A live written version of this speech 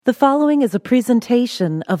The following is a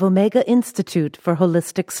presentation of Omega Institute for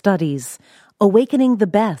Holistic Studies, Awakening the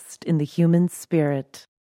Best in the Human Spirit.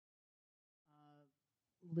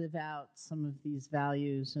 Live out some of these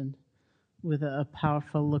values and with a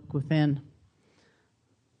powerful look within.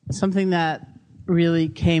 Something that really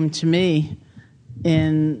came to me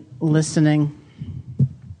in listening,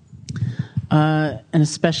 and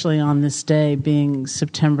especially on this day being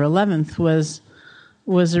September 11th, was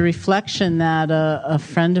a reflection that a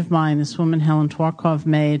friend of mine, this woman Helen Twarkov,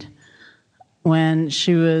 made when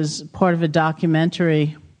she was part of a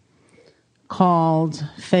documentary called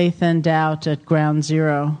Faith and Doubt at Ground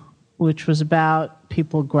Zero, which was about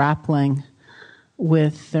people grappling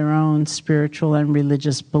with their own spiritual and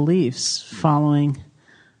religious beliefs following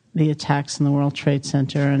the attacks in the World Trade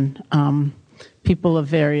Center, and people of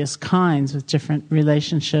various kinds with different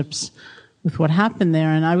relationships with what happened there.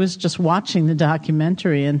 And I was just watching the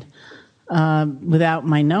documentary, and without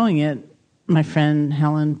my knowing it, my friend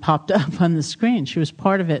Helen popped up on the screen. She was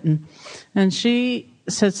part of it, and she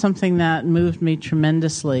said something that moved me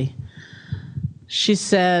tremendously. She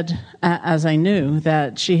said, as I knew,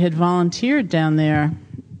 that she had volunteered down there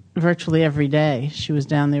virtually every day. She was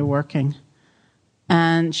down there working.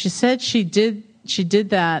 And she said she did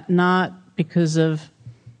that not because of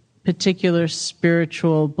particular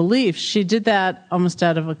spiritual beliefs. She did that almost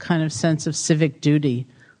out of a kind of sense of civic duty,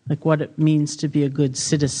 like what it means to be a good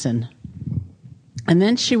citizen. And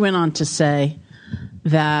then she went on to say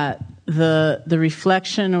that the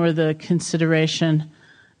reflection or the consideration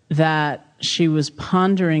that she was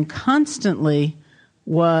pondering constantly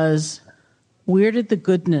was, where did the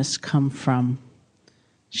goodness come from?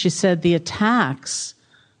 She said the attacks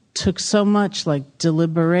took so much like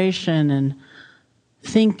deliberation and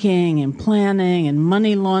thinking and planning and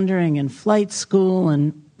money laundering and flight school,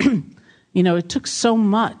 and it took so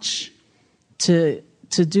much to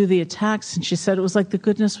do the attacks. And she said it was like the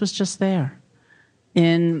goodness was just there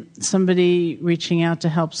in somebody reaching out to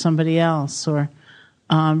help somebody else, or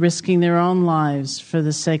risking their own lives for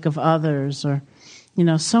the sake of others, or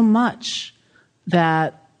so much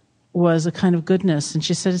that was a kind of goodness. And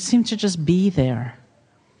she said it seemed to just be there.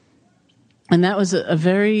 And that was a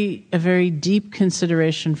very deep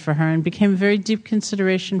consideration for her, and became a very deep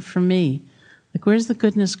consideration for me. Like, where's the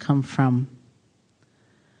goodness come from?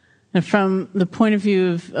 And from the point of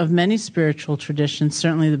view of many spiritual traditions,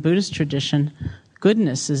 certainly the Buddhist tradition,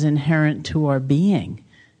 goodness is inherent to our being.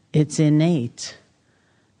 It's innate.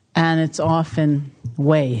 And it's often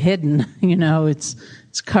way hidden. It's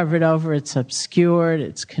covered over, it's obscured,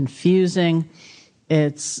 it's confusing,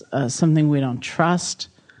 it's something we don't trust.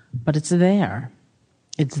 But it's there.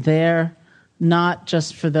 It's there not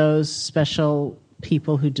just for those special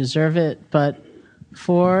people who deserve it, but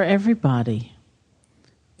for everybody.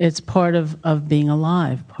 It's part of being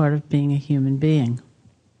alive, part of being a human being.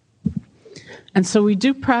 And so we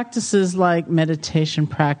do practices like meditation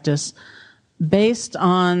practice based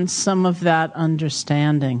on some of that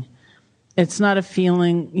understanding. It's not a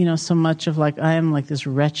feeling, so much of like, I am like this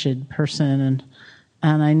wretched person,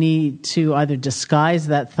 and I need to either disguise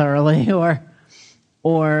that thoroughly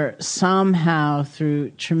or somehow through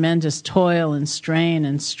tremendous toil and strain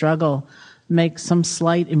and struggle make some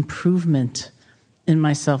slight improvement in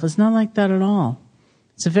myself. It's not like that at all.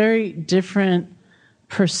 It's a very different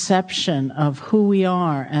perception of who we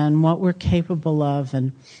are and what we're capable of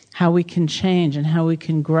and how we can change and how we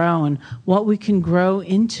can grow and what we can grow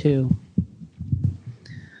into.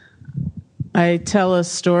 I tell a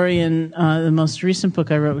story in the most recent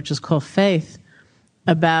book I wrote, which is called Faith,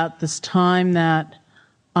 about this time that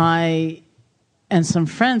I and some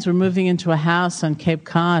friends were moving into a house on Cape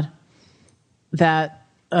Cod that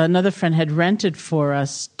another friend had rented for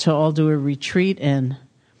us to all do a retreat in.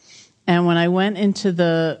 And when I went into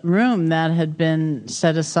the room that had been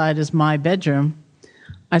set aside as my bedroom,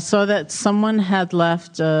 I saw that someone had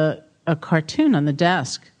left a cartoon on the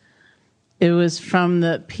desk. It was from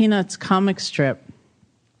the Peanuts comic strip.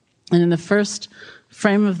 And in the first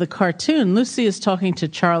frame of the cartoon, Lucy is talking to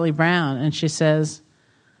Charlie Brown, and she says,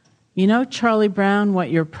 Charlie Brown, what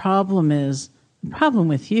your problem is, the problem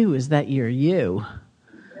with you is that you're you.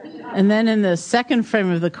 And then in the second frame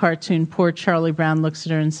of the cartoon, poor Charlie Brown looks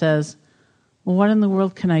at her and says, well, what in the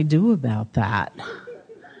world can I do about that?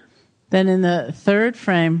 Then in the third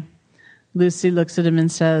frame, Lucy looks at him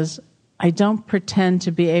and says, I don't pretend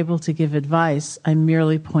to be able to give advice. I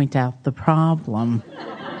merely point out the problem.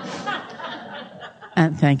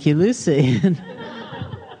 And thank you, Lucy.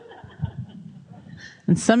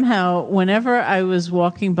 And somehow, whenever I was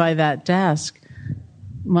walking by that desk,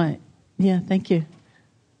 thank you.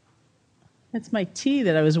 That's my tea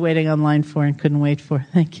that I was waiting online for and couldn't wait for.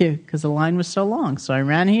 Thank you, because the line was so long, so I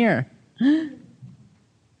ran here.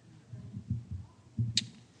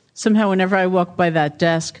 Somehow, whenever I walked by that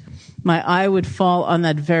desk, my eye would fall on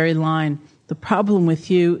that very line. The problem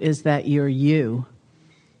with you is that you're you.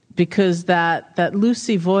 Because that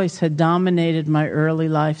Lucy voice had dominated my early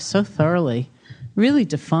life so thoroughly, really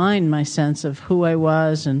defined my sense of who I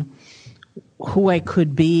was and who I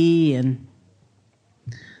could be, and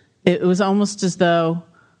it was almost as though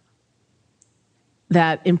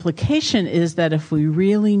that implication is that if we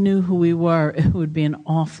really knew who we were, it would be an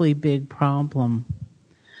awfully big problem.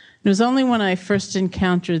 It was only when I first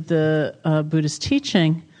encountered the Buddhist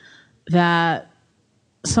teaching that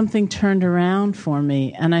something turned around for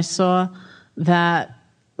me, and I saw that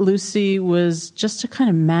Lucy was just a kind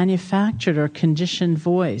of manufactured or conditioned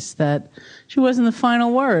voice, that she wasn't the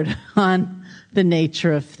final word on the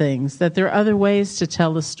nature of things, that there are other ways to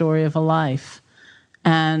tell the story of a life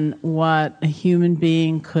and what a human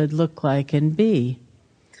being could look like and be.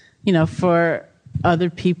 You know, for other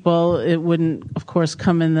people, it wouldn't, of course,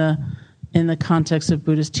 come in the context of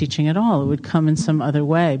Buddhist teaching at all. It would come in some other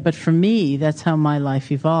way. But for me, that's how my life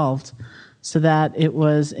evolved, so that it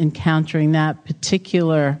was encountering that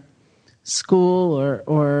particular school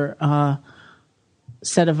or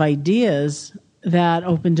set of ideas that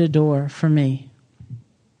opened a door for me.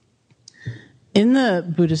 In the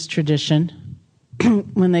Buddhist tradition,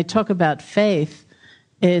 when they talk about faith,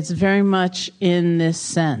 it's very much in this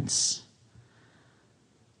sense.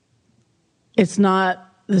 It's not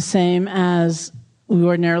the same as we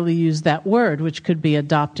ordinarily use that word, which could be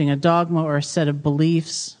adopting a dogma or a set of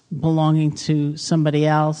beliefs belonging to somebody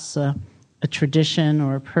else, a tradition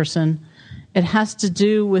or a person. It has to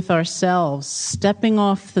do with ourselves, stepping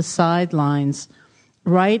off the sidelines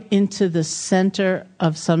right into the center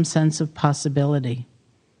of some sense of possibility.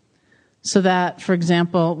 So that, for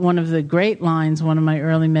example, one of the great lines one of my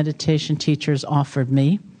early meditation teachers offered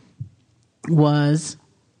me was,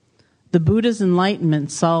 "The Buddha's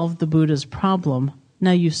enlightenment solved the Buddha's problem.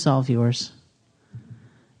 Now you solve yours."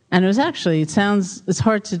 And it was actually, it's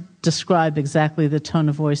hard to describe exactly the tone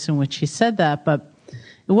of voice in which he said that, but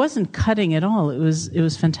it wasn't cutting at all. It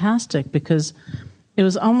was fantastic, because it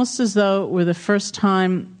was almost as though it were the first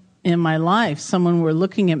time in my life someone were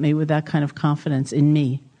looking at me with that kind of confidence in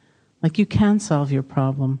me. Like, you can solve your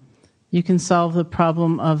problem. You can solve the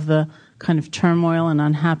problem of the kind of turmoil and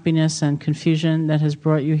unhappiness and confusion that has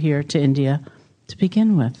brought you here to India to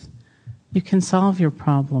begin with. You can solve your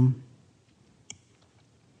problem.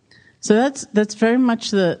 So that's very much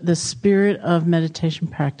the spirit of meditation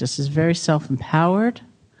practice. Is very self-empowered.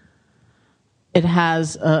 It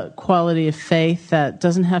has a quality of faith that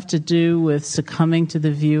doesn't have to do with succumbing to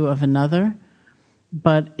the view of another,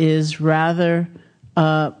 but is rather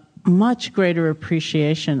a much greater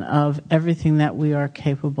appreciation of everything that we are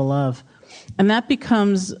capable of. And that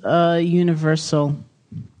becomes a universal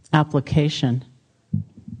application.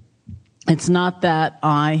 It's not that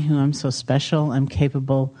I, who am so special, am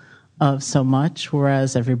capable of so much,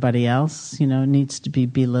 whereas everybody else, needs to be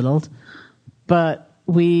belittled. But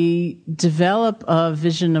we develop a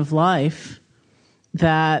vision of life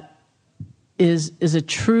that is a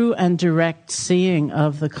true and direct seeing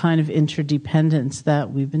of the kind of interdependence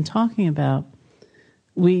that we've been talking about.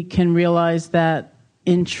 We can realize that,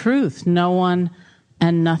 in truth, no one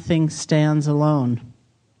and nothing stands alone.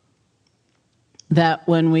 That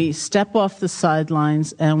when we step off the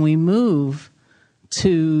sidelines and we move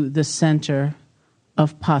to the center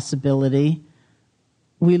of possibility,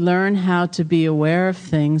 we learn how to be aware of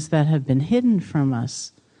things that have been hidden from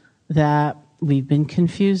us, that we've been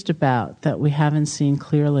confused about, that we haven't seen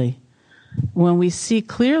clearly. When we see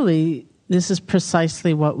clearly, this is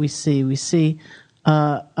precisely what we see. We see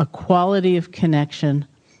a quality of connection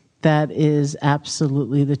that is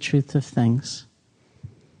absolutely the truth of things.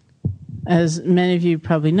 As many of you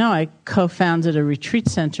probably know, I co-founded a retreat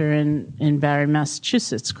center in Barre,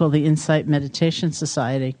 Massachusetts, called the Insight Meditation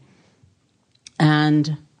Society.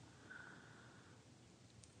 And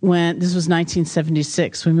this was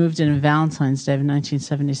 1976. We moved in on Valentine's Day of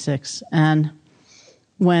 1976. And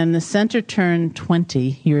when the center turned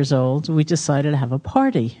 20 years old, we decided to have a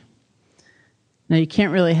party. Now, you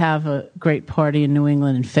can't really have a great party in New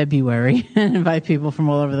England in February and invite people from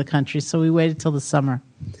all over the country, so we waited till the summer.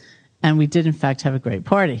 And we did, in fact, have a great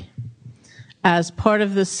party. As part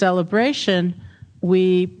of this celebration,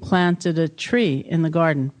 we planted a tree in the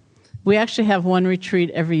garden. We actually have one retreat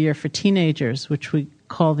every year for teenagers, which we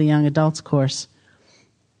call the Young Adults Course.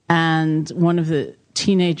 And one of the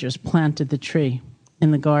teenagers planted the tree in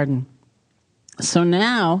the garden. So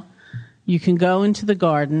now you can go into the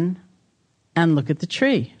garden and look at the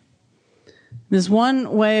tree. There's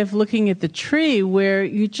one way of looking at the tree where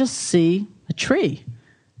you just see a tree.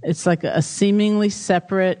 It's like a seemingly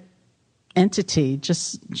separate entity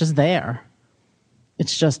just there.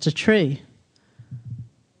 It's just a tree.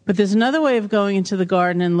 But there's another way of going into the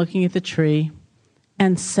garden and looking at the tree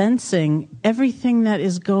and sensing everything that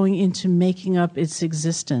is going into making up its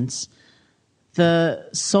existence. The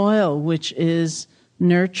soil which is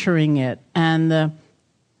nurturing it, and the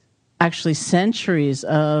actually centuries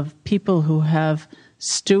of people who have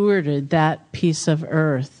stewarded that piece of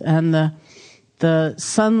earth, and the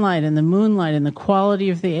sunlight and the moonlight and the quality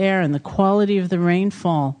of the air and the quality of the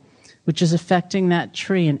rainfall, which is affecting that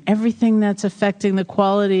tree, and everything that's affecting the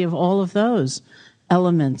quality of all of those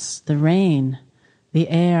elements, the rain, the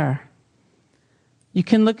air. You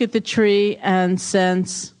can look at the tree and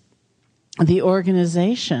sense the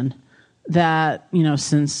organization that,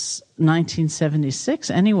 since 1976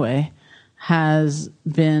 anyway, has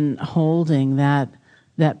been holding that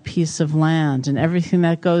piece of land and everything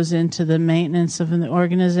that goes into the maintenance of an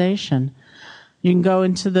organization. You can go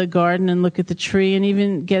into the garden and look at the tree and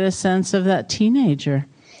even get a sense of that teenager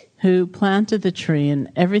who planted the tree and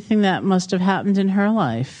everything that must have happened in her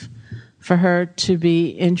life for her to be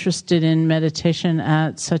interested in meditation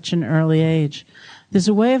at such an early age. There's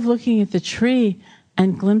a way of looking at the tree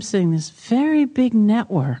and glimpsing this very big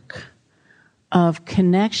network of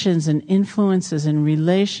connections and influences and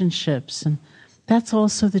relationships, and that's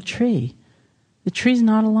also the tree. The tree's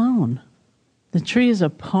not alone. The tree is a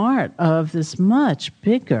part of this much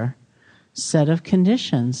bigger set of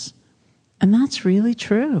conditions, and that's really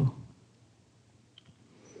true.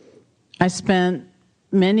 I spent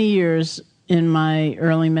many years in my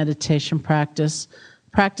early meditation practice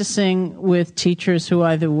practicing with teachers who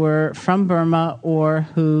either were from Burma or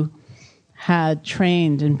who had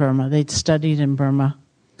trained in Burma. They'd studied in Burma.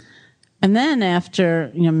 And then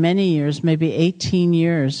after many years, maybe 18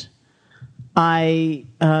 years, I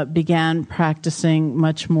began practicing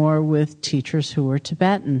much more with teachers who were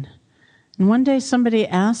Tibetan. And one day somebody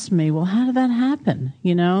asked me, well, how did that happen?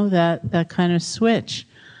 That kind of switch.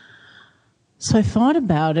 So I thought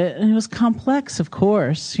about it, and it was complex, of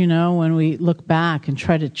course, when we look back and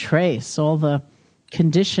try to trace all the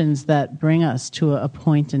conditions that bring us to a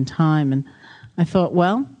point in time. And I thought,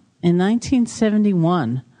 well, in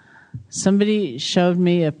 1971, somebody showed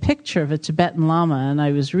me a picture of a Tibetan Lama, and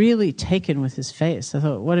I was really taken with his face. I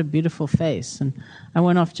thought, what a beautiful face. And I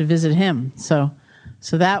went off to visit him. So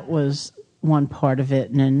that was one part of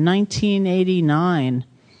it. And in 1989,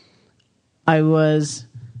 I was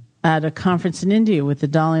at a conference in India with the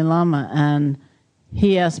Dalai Lama, and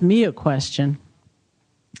he asked me a question,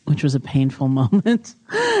 which was a painful moment,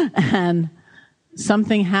 and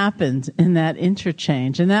something happened in that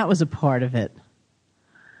interchange, and that was a part of it.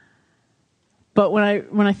 But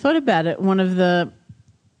when I thought about it, one of the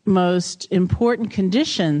most important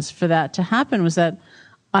conditions for that to happen was that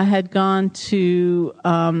I had gone to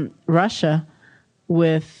Russia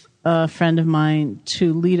with a friend of mine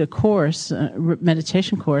to lead a course, a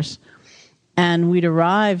meditation course, and we'd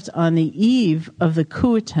arrived on the eve of the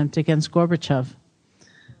coup attempt against Gorbachev.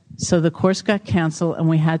 So the course got canceled and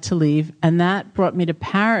we had to leave, and that brought me to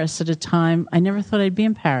Paris at a time I never thought I'd be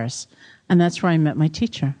in Paris. And that's where I met my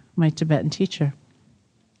teacher, my Tibetan teacher.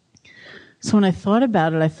 So when I thought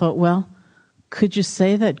about it, I thought, well, could you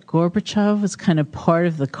say that Gorbachev was kind of part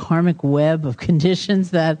of the karmic web of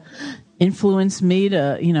conditions that influenced me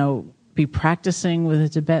to, be practicing with a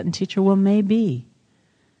Tibetan teacher? Well, maybe.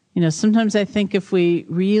 Sometimes I think if we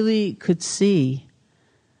really could see,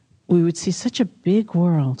 we would see such a big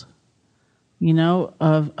world,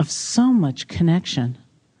 of so much connection,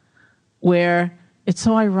 where it's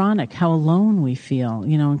so ironic how alone we feel,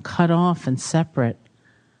 and cut off and separate.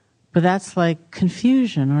 But that's like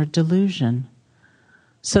confusion or delusion.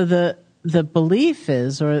 So the belief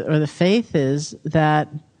is, or the faith is, that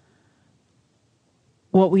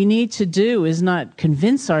what we need to do is not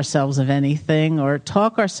convince ourselves of anything or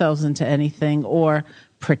talk ourselves into anything or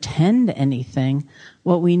pretend anything.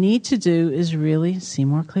 What we need to do is really see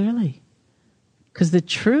more clearly, because the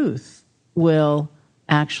truth will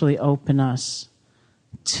actually open us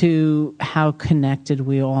to how connected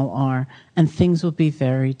we all are, and things will be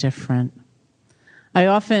very different. I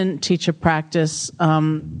often teach a practice,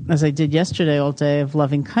 as I did yesterday all day, of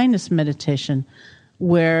loving kindness meditation,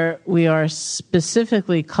 where we are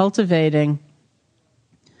specifically cultivating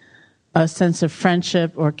a sense of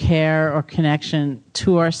friendship or care or connection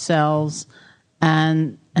to ourselves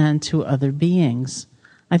and to other beings.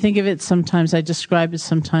 I think of it sometimes, I describe it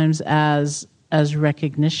sometimes as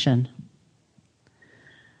recognition.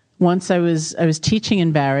 once I was teaching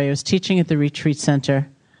in Barre. I was teaching at the retreat center,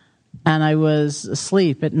 and I was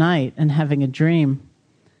asleep at night and having a dream.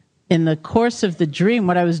 In the course of the dream,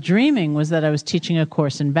 what I was dreaming was that I was teaching a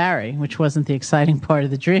course in Barre, which wasn't the exciting part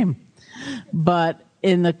of the dream. But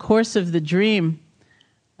in the course of the dream,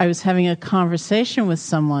 I was having a conversation with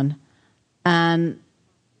someone, and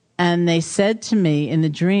they said to me in the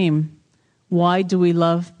dream, "Why do we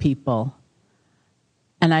love people?"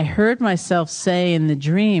 And I heard myself say in the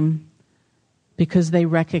dream, "Because they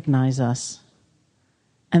recognize us."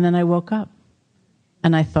 And then I woke up,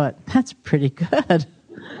 and I thought, that's pretty good.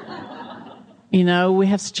 You know, we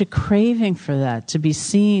have such a craving for that, to be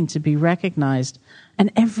seen, to be recognized,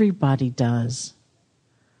 and everybody does.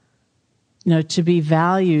 You know, to be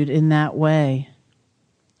valued in that way.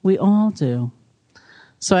 We all do.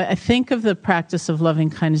 So I think of the practice of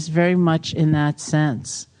loving kindness very much in that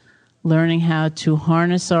sense. Learning how to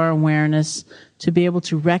harness our awareness to be able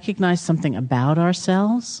to recognize something about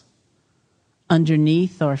ourselves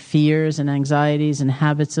underneath our fears and anxieties and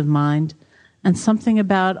habits of mind, and something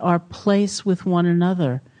about our place with one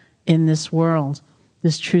another in this world,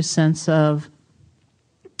 this true sense of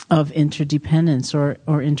interdependence or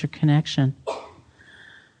interconnection.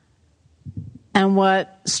 And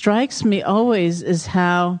what strikes me always is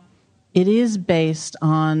how it is based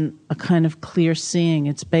on a kind of clear seeing.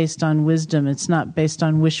 It's based on wisdom. It's not based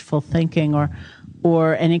on wishful thinking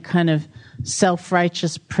or any kind of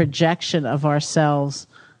self-righteous projection of ourselves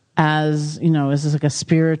as, you know, as like a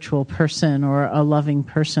spiritual person or a loving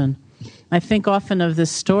person. I think often of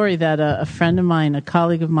this story that a friend of mine, a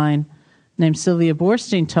colleague of mine named Sylvia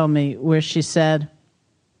Borstein told me, where she said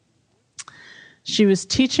she was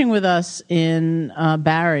teaching with us in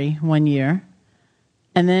Barre one year,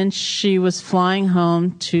 and then she was flying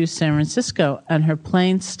home to San Francisco, and her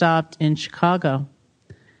plane stopped in Chicago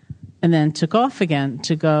and then took off again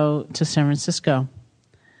to go to San Francisco.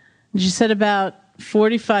 And she said about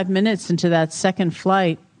 45 minutes into that second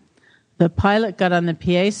flight, the pilot got on the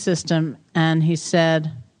PA system and he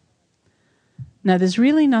said, "Now there's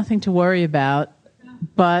really nothing to worry about,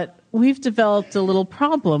 but we've developed a little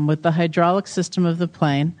problem with the hydraulic system of the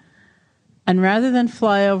plane, and rather than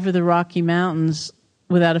fly over the Rocky Mountains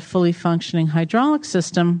without a fully functioning hydraulic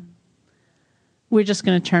system, we're just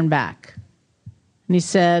going to turn back." And he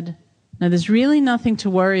said, "Now there's really nothing to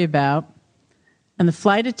worry about, and the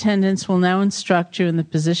flight attendants will now instruct you in the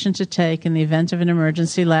position to take in the event of an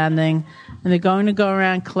emergency landing, and they're going to go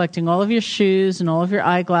around collecting all of your shoes and all of your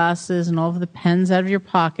eyeglasses and all of the pens out of your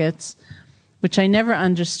pockets," which I never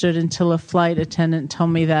understood until a flight attendant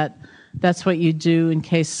told me that that's what you do in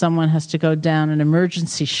case someone has to go down an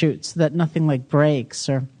emergency chute so that nothing like breaks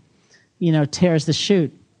or, you know, tears the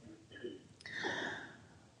chute.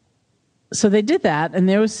 So they did that, and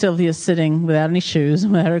there was Sylvia sitting without any shoes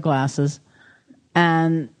and without her glasses.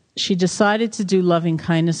 And she decided to do loving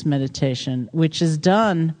kindness meditation, which is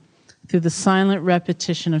done through the silent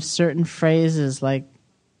repetition of certain phrases like,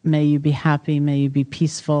 "May you be happy, may you be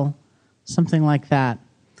peaceful," something like that.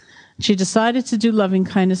 She decided to do loving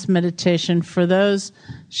kindness meditation for those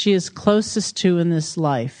she is closest to in this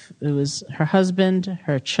life. It was her husband,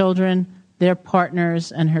 her children, their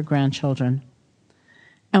partners, and her grandchildren.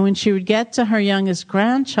 And when she would get to her youngest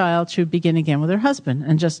grandchild, she would begin again with her husband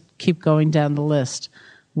and just keep going down the list,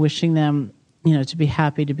 wishing them, you know, to be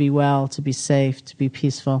happy, to be well, to be safe, to be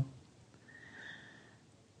peaceful.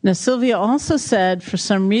 Now, Sylvia also said for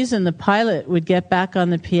some reason the pilot would get back on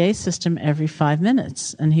the PA system every 5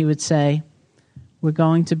 minutes, and he would say, "We're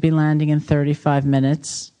going to be landing in 35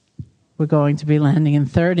 minutes. We're going to be landing in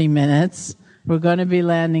 30 minutes. We're going to be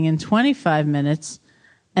landing in 25 minutes.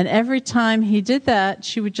 And every time he did that,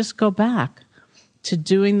 she would just go back to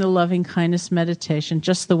doing the loving kindness meditation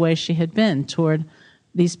just the way she had been toward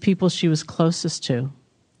these people she was closest to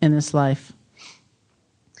in this life.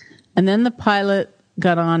 And then the pilot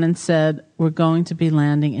got on and said, "We're going to be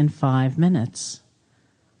landing in 5 minutes."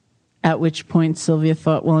 At which point Sylvia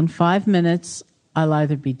thought, well, in 5 minutes, I'll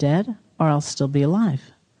either be dead or I'll still be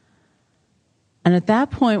alive. And at that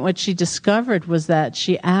point, what she discovered was that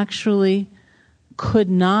she actually could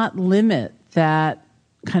not limit that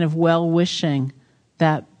kind of well-wishing,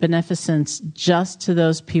 that beneficence just to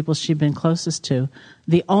those people she'd been closest to.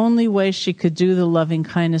 The only way she could do the loving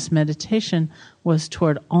kindness meditation was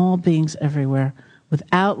toward all beings everywhere,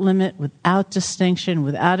 without limit, without distinction,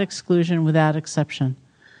 without exclusion, without exception.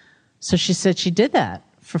 So she said she did that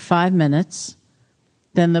for 5 minutes.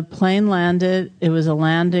 Then the plane landed. It was a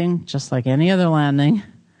landing just like any other landing.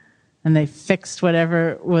 And they fixed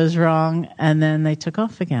whatever was wrong, and then they took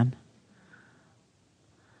off again.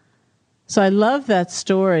 So I love that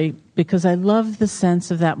story because I love the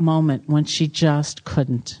sense of that moment when she just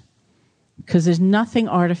couldn't. Because there's nothing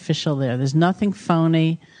artificial there. There's nothing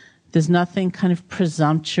phony. There's nothing kind of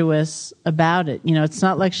presumptuous about it. You know, it's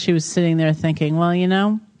not like she was sitting there thinking, well, you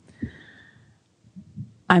know,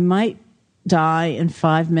 I might die in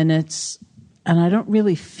 5 minutes, and I don't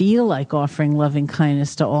really feel like offering loving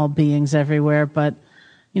kindness to all beings everywhere, but,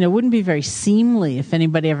 you know, it wouldn't be very seemly if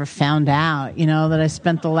anybody ever found out, you know, that I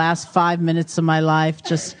spent the last 5 minutes of my life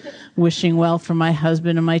just wishing well for my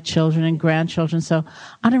husband and my children and grandchildren. So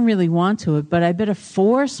I don't really want to, but I better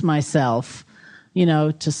force myself, you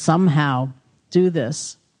know, to somehow do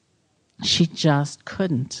this. She just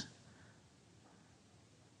couldn't.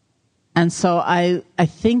 And so I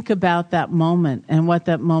think about that moment and what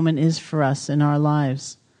that moment is for us in our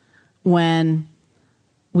lives when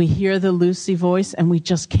we hear the Lucy voice and we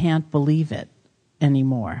just can't believe it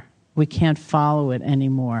anymore. We can't follow it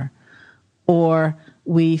anymore. Or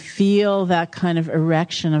we feel that kind of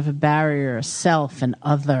erection of a barrier, self and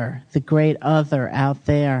other, the great other out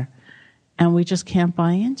there, and we just can't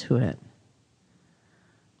buy into it.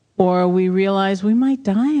 Or we realize we might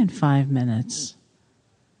die in 5 minutes,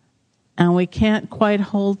 and we can't quite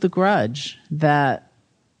hold the grudge that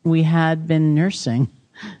we had been nursing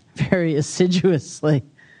very assiduously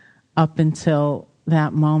up until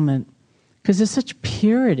that moment. Because there's such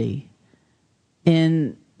purity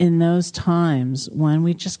in those times when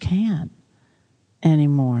we just can't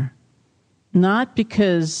anymore. Not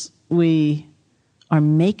because we are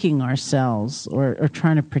making ourselves or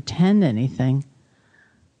trying to pretend anything,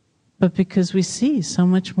 but because we see so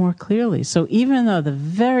much more clearly. So even though the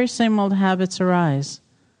very same old habits arise,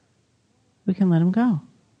 we can let them go.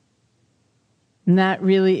 And that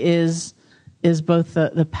really is both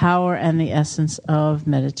the power and the essence of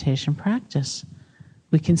meditation practice.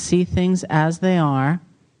 We can see things as they are.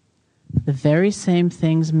 The very same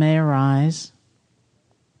things may arise.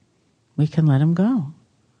 We can let them go.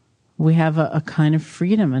 We have a kind of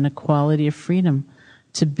freedom and a quality of freedom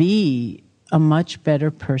to be a much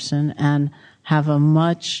better person and have a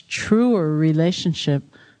much truer relationship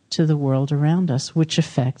to the world around us, which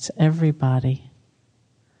affects everybody.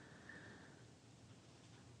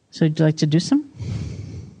 So would you like to do some?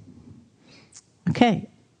 Okay.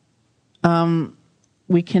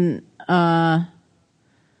 We can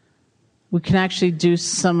actually do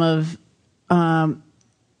some of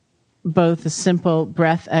both a simple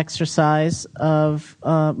breath exercise of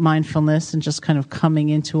mindfulness and just kind of coming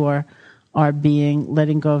into our being,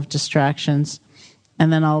 letting go of distractions.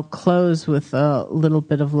 And then I'll close with a little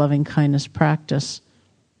bit of loving kindness practice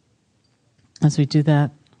as we do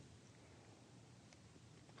that.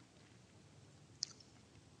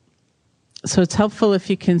 So it's helpful if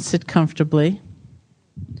you can sit comfortably.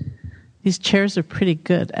 These chairs are pretty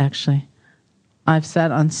good, actually. I've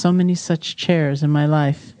sat on so many such chairs in my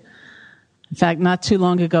life. In fact, not too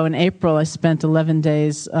long ago in April, I spent 11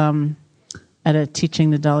 days at a teaching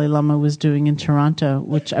the Dalai Lama was doing in Toronto,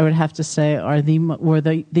 which I would have to say were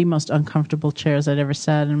the most uncomfortable chairs I'd ever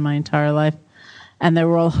sat in my entire life. And they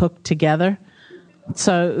were all hooked together.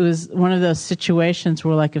 So it was one of those situations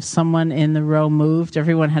where, like, if someone in the row moved,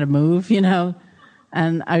 everyone had to move, you know.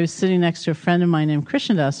 And I was sitting next to a friend of mine named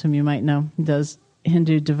Krishnadas, whom you might know. He does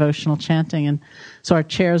Hindu devotional chanting. And so our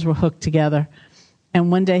chairs were hooked together.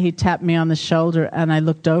 And one day he tapped me on the shoulder, and I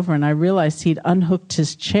looked over, and I realized he'd unhooked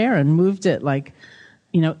his chair and moved it, like,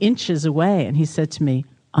 you know, inches away. And he said to me,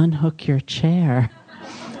 "Unhook your chair."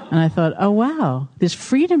 And I thought, oh, wow, there's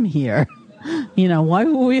freedom here. You know, why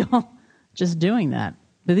were we all just doing that?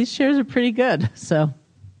 But these chairs are pretty good. So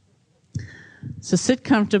sit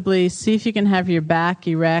comfortably. See if you can have your back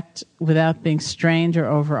erect without being strained or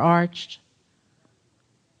overarched.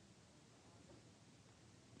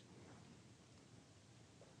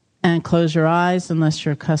 And close your eyes unless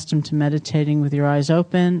you're accustomed to meditating with your eyes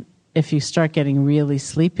open. If you start getting really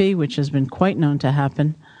sleepy, which has been quite known to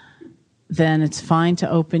happen, then it's fine to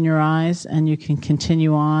open your eyes and you can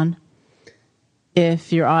continue on.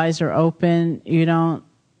 If your eyes are open, you don't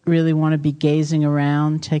really want to be gazing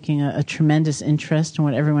around, taking a tremendous interest in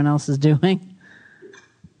what everyone else is doing.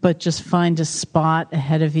 But just find a spot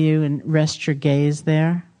ahead of you and rest your gaze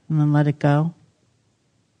there and then let it go.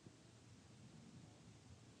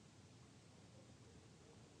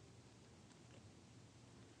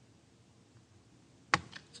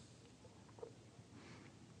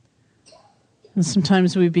 And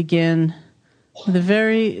sometimes we begin with a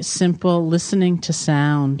very simple listening to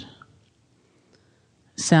sound.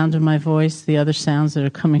 Sound of my voice, the other sounds that are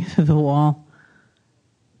coming through the wall,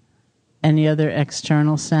 any other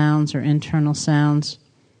external sounds or internal sounds.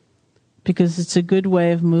 because it's a good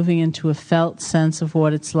way of moving into a felt sense of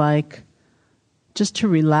what it's like just to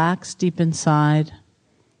relax deep inside,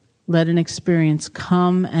 let an experience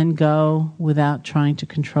come and go without trying to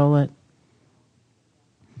control it.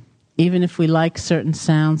 Even if we like certain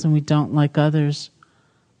sounds and we don't like others,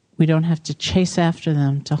 we don't have to chase after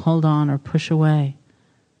them, to hold on or push away.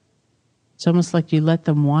 It's almost like you let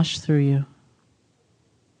them wash through you.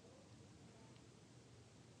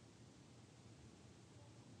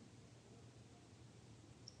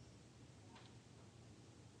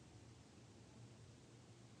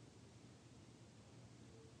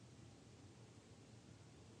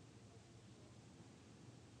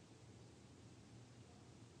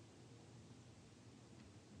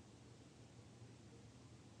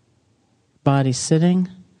 Body sitting,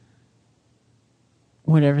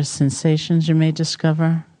 whatever sensations you may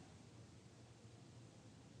discover.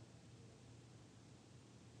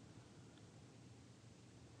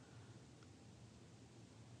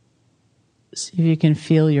 See if you can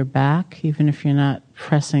feel your back, even if you're not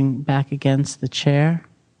pressing back against the chair.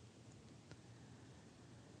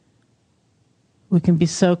 We can be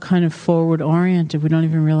so kind of forward-oriented, we don't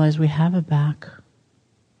even realize we have a back.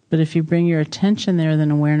 But if you bring your attention there,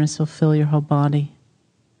 then awareness will fill your whole body.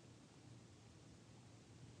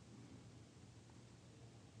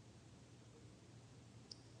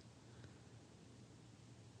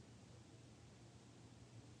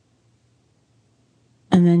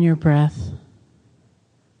 And then your breath.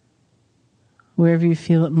 Wherever you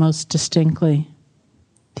feel it most distinctly.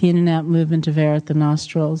 The in and out movement of air at the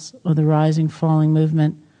nostrils, or the rising, falling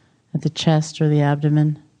movement at the chest or the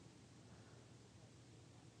abdomen.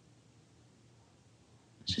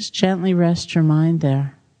 Just gently rest your mind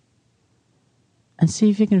there and see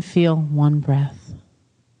if you can feel one breath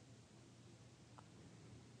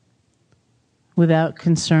without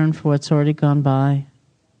concern for what's already gone by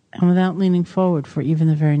and without leaning forward for even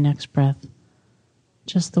the very next breath.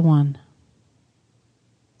 Just the one.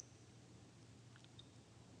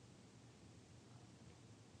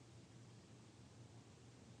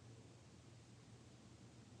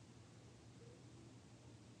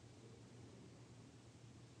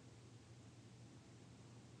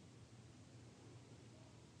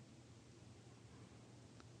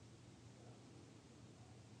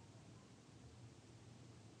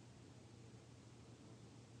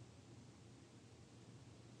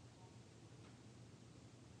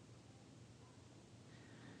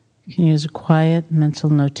 You can use a quiet mental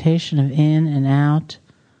notation of in and out,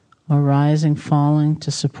 or rising, falling,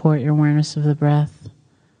 to support your awareness of the breath.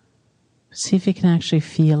 See if you can actually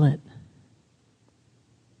feel it.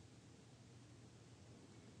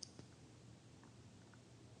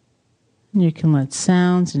 And you can let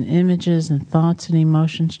sounds and images and thoughts and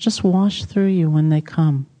emotions just wash through you when they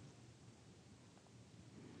come.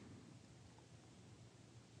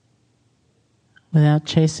 Without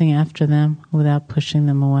chasing after them, without pushing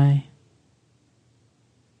them away.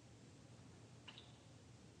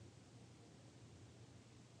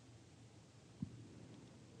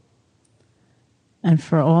 And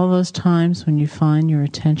for all those times when you find your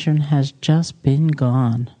attention has just been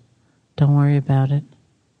gone, don't worry about it.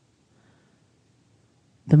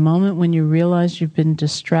 The moment when you realize you've been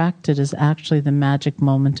distracted is actually the magic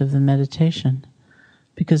moment of the meditation.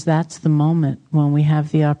 Because that's the moment when we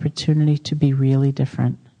have the opportunity to be really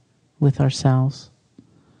different with ourselves.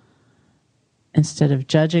 Instead of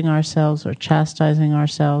judging ourselves or chastising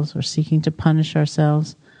ourselves or seeking to punish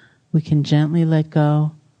ourselves, we can gently let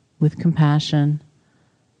go with compassion,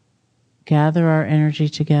 gather our energy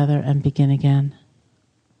together, and begin again.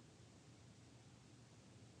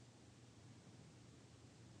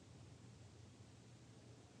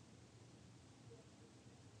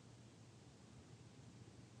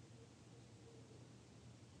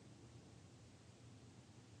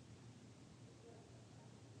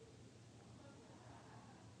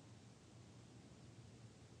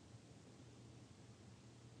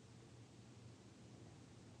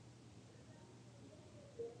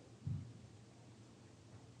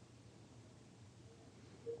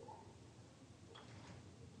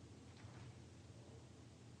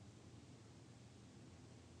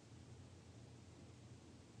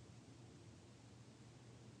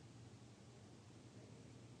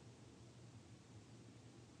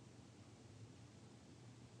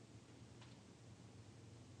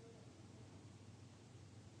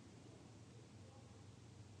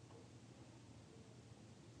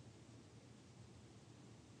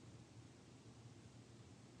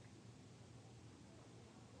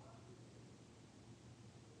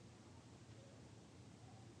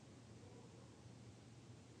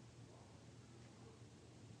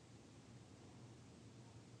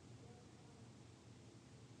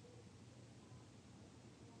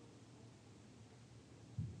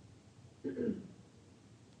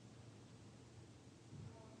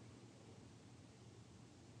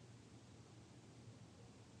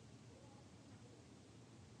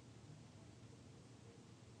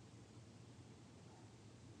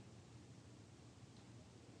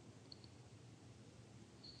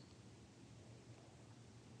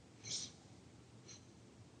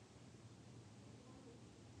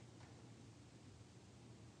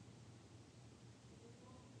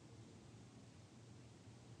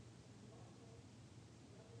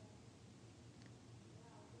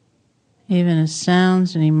 Even as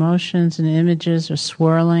sounds and emotions and images are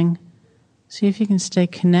swirling, see if you can stay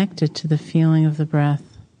connected to the feeling of the breath.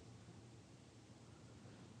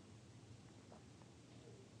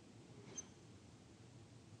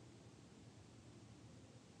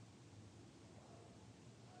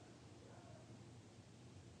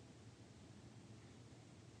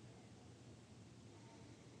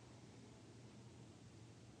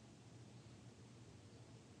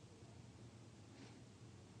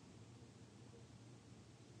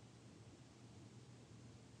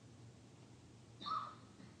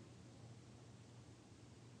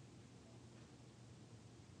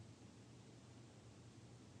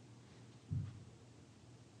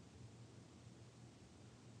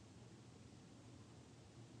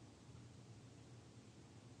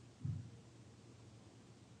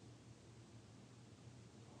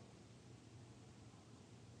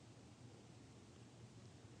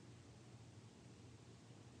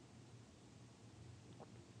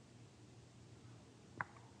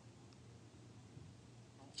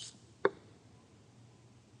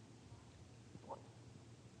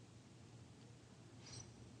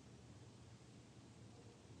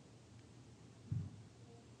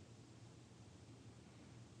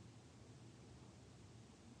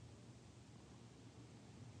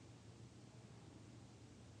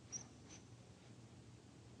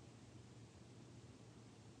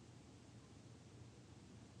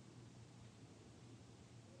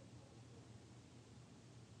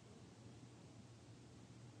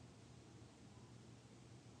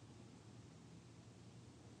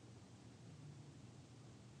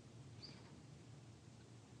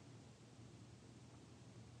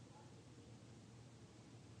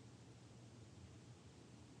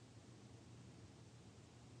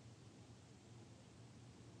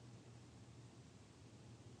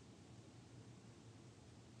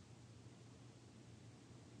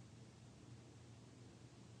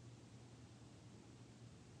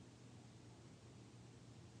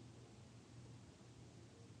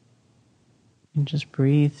 And just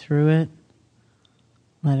breathe through it.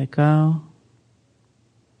 Let it go.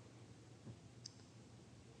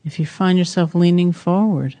 If you find yourself leaning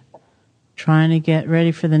forward, trying to get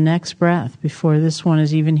ready for the next breath before this one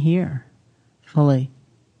is even here fully,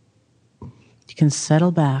 you can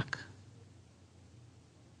settle back.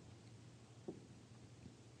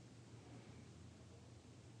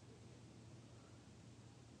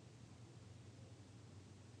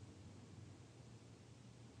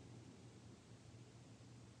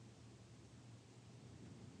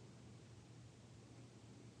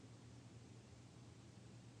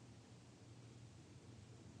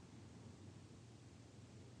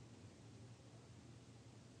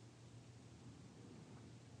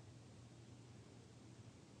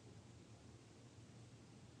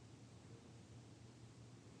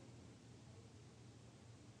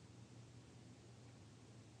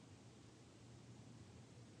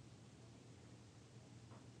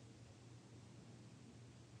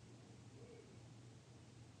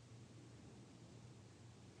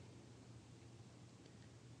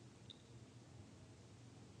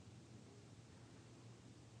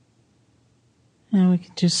 Now we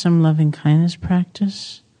can do some loving kindness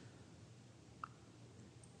practice.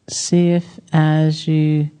 See if as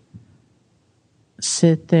you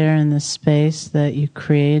sit there in the space that you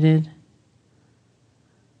created,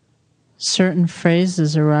 certain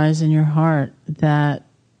phrases arise in your heart that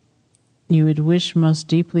you would wish most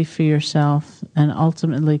deeply for yourself and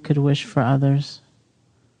ultimately could wish for others.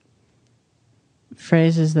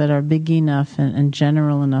 Phrases that are big enough and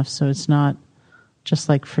general enough so it's not just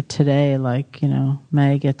like for today, like,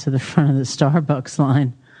 may I get to the front of the Starbucks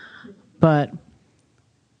line, but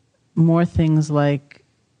more things like,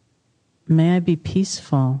 may I be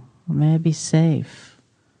peaceful, may I be safe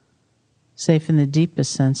in the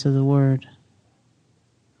deepest sense of the word.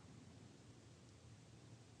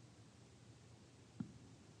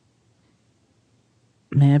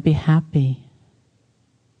 May I be happy.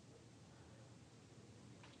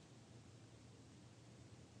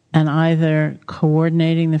 And either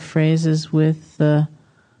coordinating the phrases with the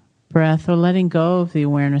breath or letting go of the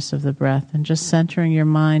awareness of the breath and just centering your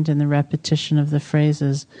mind in the repetition of the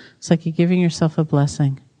phrases. It's like you're giving yourself a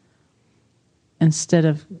blessing. Instead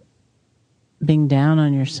of being down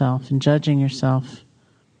on yourself and judging yourself,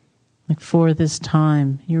 like for this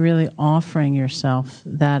time, you're really offering yourself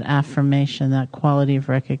that affirmation, that quality of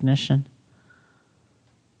recognition.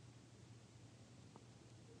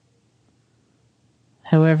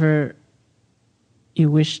 However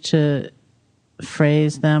you wish to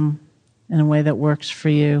phrase them in a way that works for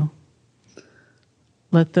you,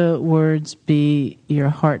 let the words be your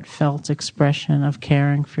heartfelt expression of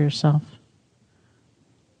caring for yourself.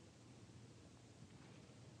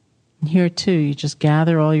 here too, you just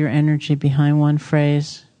gather all your energy behind one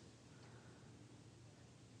phrase.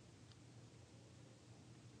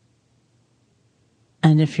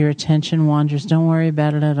 And if your attention wanders, don't worry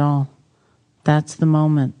about it at all. That's the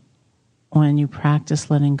moment when you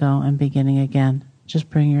practice letting go and beginning again. Just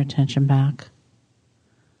bring your attention back.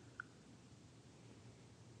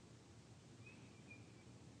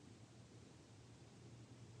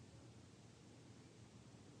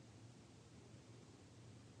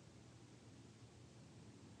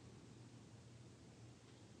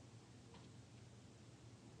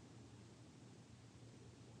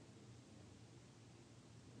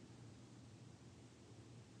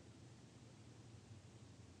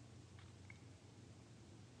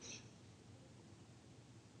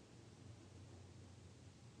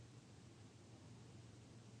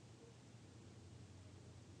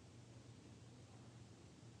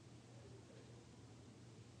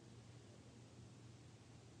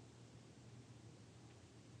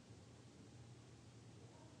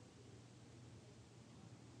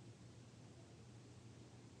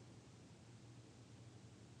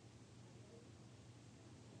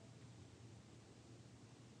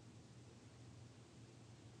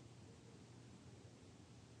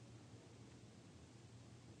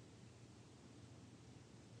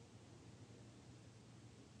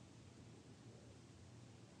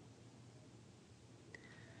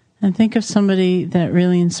 And think of somebody that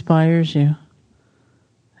really inspires you,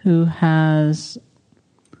 who has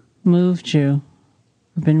moved you,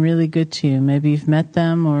 been really good to you. Maybe you've met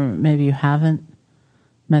them, or maybe you haven't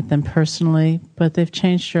met them personally, but they've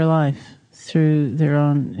changed your life through their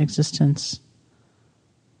own existence.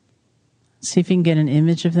 See if you can get an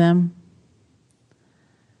image of them.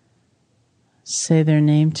 Say their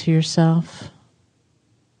name to yourself.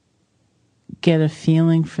 Get a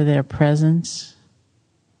feeling for their presence.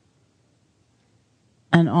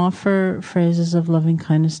 And offer phrases of loving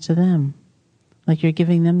kindness to them, like you're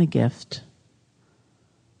giving them a gift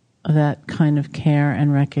of that kind of care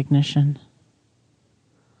and recognition.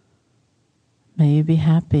 May you be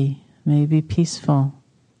happy, may you be peaceful,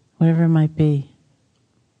 whatever it might be.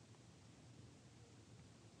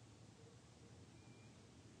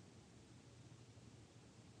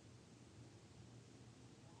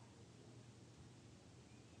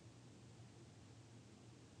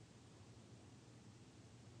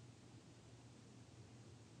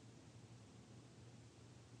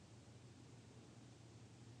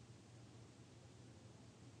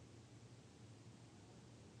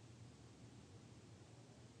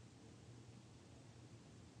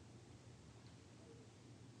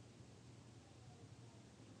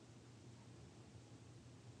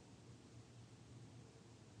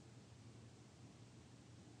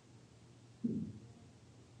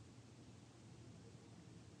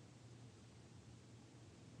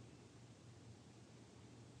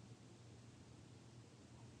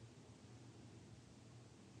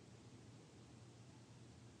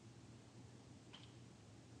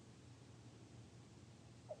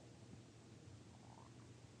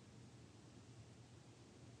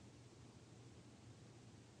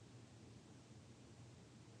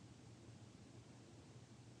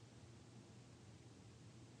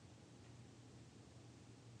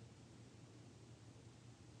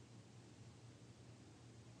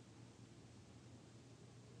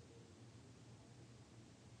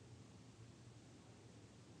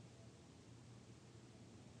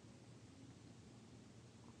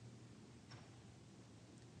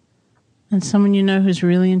 And someone you know who's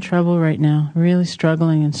really in trouble right now, really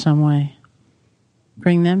struggling in some way,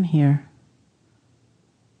 bring them here.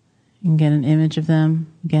 You can get an image of them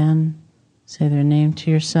again, say their name to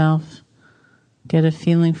yourself, get a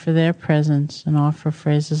feeling for their presence, and offer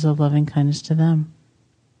phrases of loving kindness to them.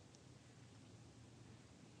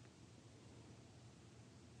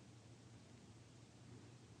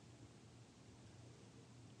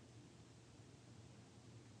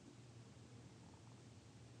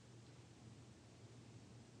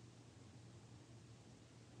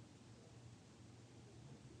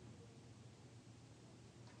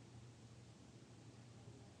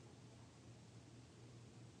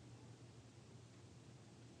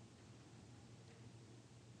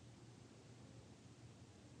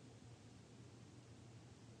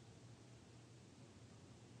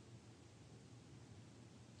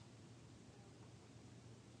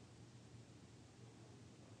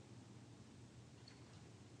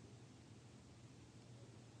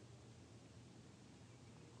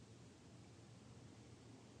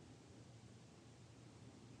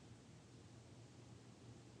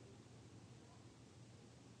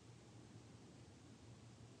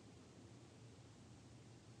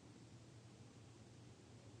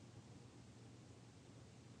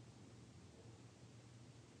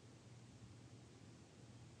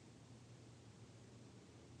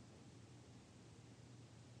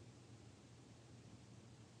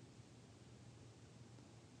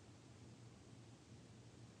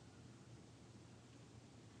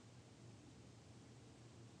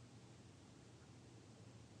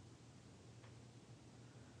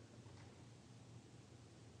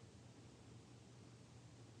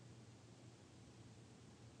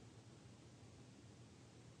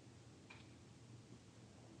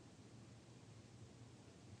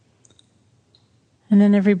 And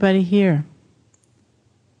then everybody here,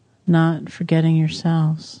 not forgetting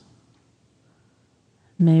yourselves.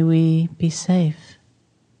 May we be safe,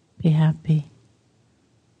 be happy,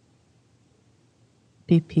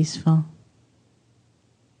 be peaceful.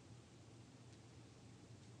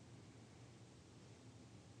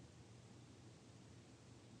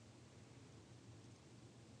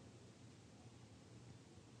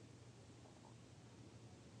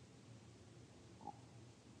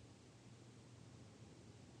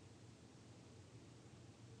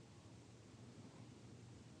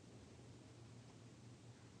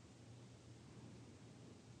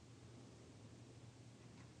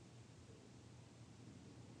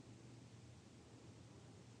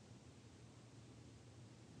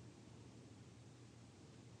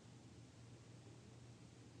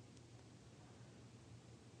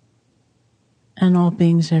 And all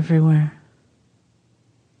beings everywhere.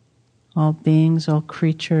 All beings, all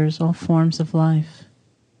creatures, all forms of life.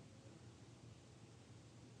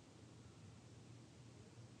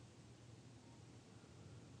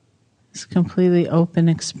 This completely open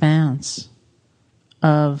expanse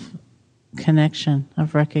of connection,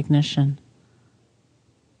 of recognition,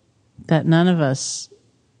 that none of us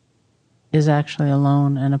is actually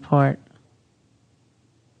alone and apart.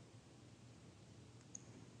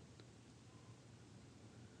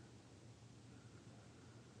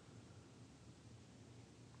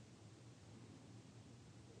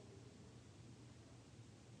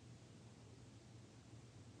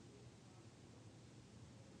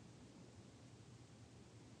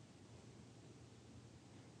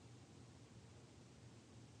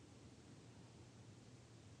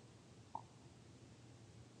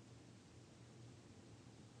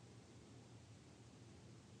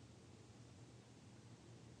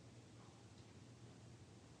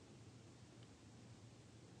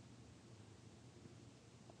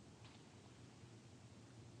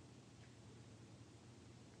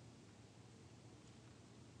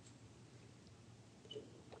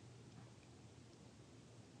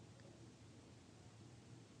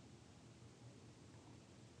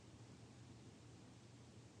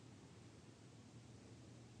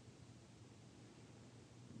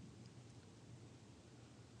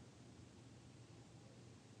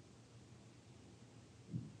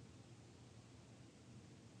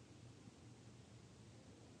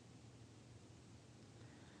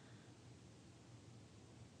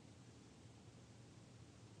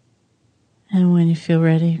 And when you feel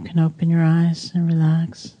ready, you can open your eyes and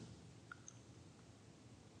relax.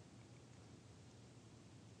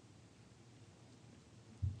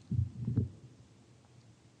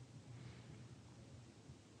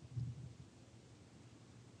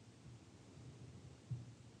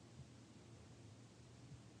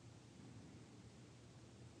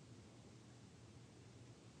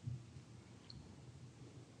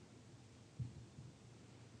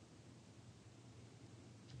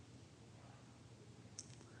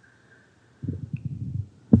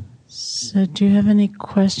 So do you have any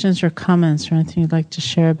questions or comments or anything you'd like to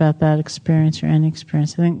share about that experience or any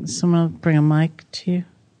experience? I think someone will bring a mic to you.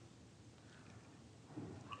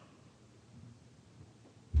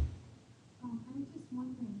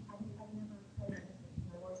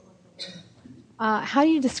 How do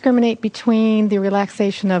you discriminate between the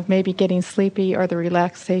relaxation of maybe getting sleepy or the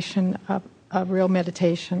relaxation of real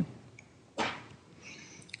meditation?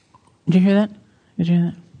 Did you hear that? Did you hear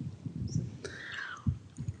that?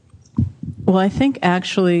 Well, I think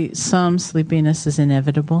actually some sleepiness is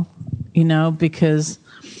inevitable, because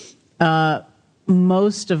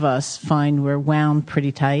most of us find we're wound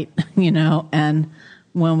pretty tight, and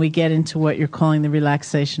when we get into what you're calling the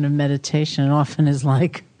relaxation of meditation, it often is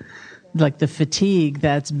like the fatigue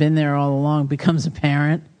that's been there all along becomes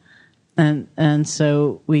apparent, and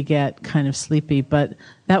so we get kind of sleepy, but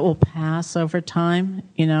that will pass over time,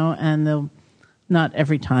 and they'll, not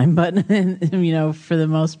every time, but for the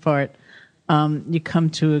most part, you come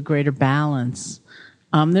to a greater balance.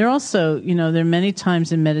 There are also, there are many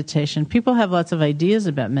times in meditation, people have lots of ideas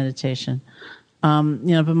about meditation,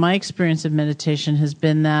 but my experience of meditation has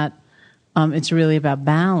been that it's really about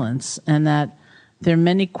balance, and that there are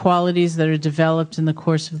many qualities that are developed in the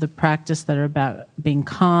course of the practice that are about being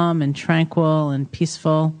calm and tranquil and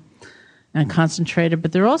peaceful and concentrated,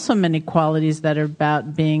 but there are also many qualities that are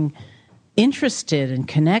about being interested and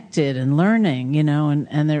connected and learning,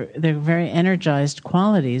 and they're very energized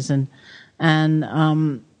qualities, and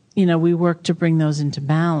we work to bring those into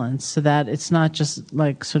balance so that it's not just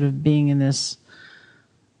like sort of being in this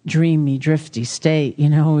dreamy, drifty state,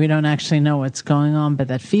 we don't actually know what's going on, but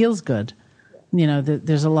that feels good.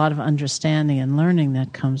 There's a lot of understanding and learning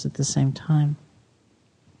that comes at the same time.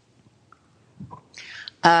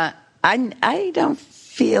 I don't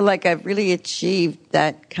feel like I've really achieved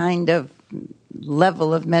that kind of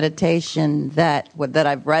level of meditation that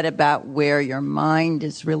I've read about, where your mind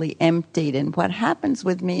is really emptied. And what happens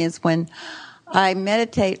with me is when I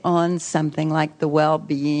meditate on something like the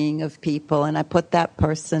well-being of people, and I put that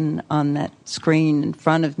person on that screen in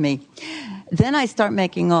front of me, then I start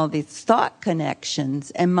making all these thought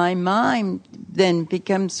connections, and my mind then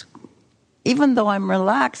becomes, even though I'm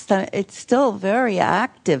relaxed, it's still very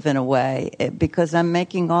active in a way, because I'm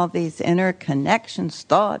making all these inner connections,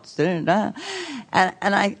 thoughts, and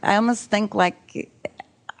I almost think like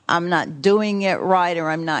I'm not doing it right, or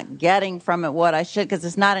I'm not getting from it what I should, because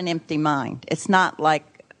it's not an empty mind. It's not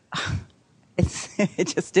like, it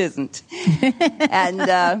just isn't.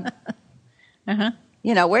 And,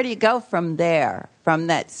 where do you go from there? From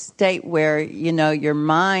that state where, your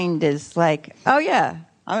mind is like, oh yeah,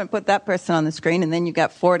 I'm going to put that person on the screen, and then you've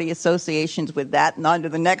got 40 associations with that, and on to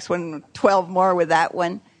the next one, 12 more with that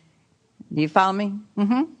one. Do you follow me?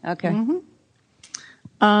 Mm-hmm. Okay.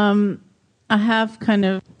 Mm-hmm. I have kind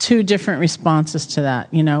of two different responses to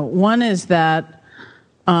that. One is that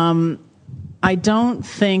I don't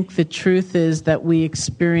think the truth is that we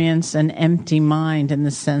experience an empty mind in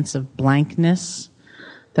the sense of blankness,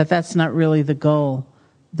 that's not really the goal.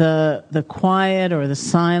 The quiet or the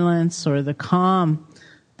silence or the calm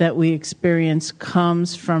that we experience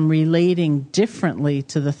comes from relating differently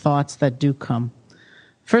to the thoughts that do come.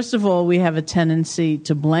 First of all, we have a tendency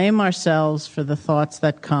to blame ourselves for the thoughts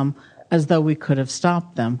that come, as though we could have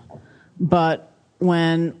stopped them. But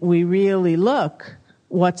when we really look,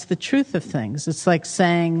 what's the truth of things? It's like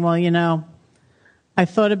saying, well, I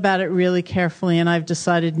thought about it really carefully, and I've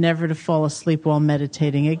decided never to fall asleep while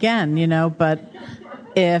meditating again, but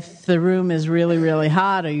if the room is really, really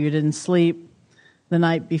hot, or you didn't sleep the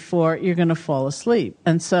night before, you're going to fall asleep.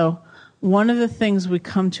 And so one of the things we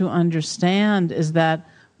come to understand is that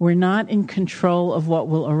we're not in control of what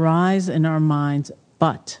will arise in our minds,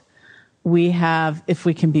 but we have, if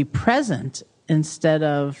we can be present instead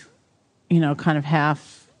of, kind of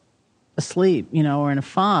half asleep, or in a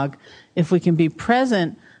fog, if we can be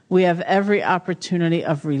present, we have every opportunity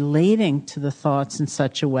of relating to the thoughts in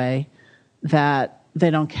such a way that they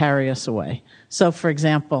don't carry us away. So, for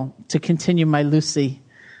example, to continue my Lucy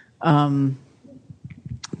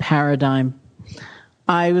paradigm,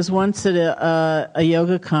 I was once at a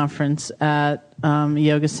yoga conference at a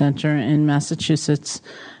yoga center in Massachusetts,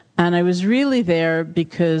 and I was really there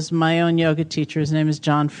because my own yoga teacher, his name is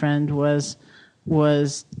John Friend, was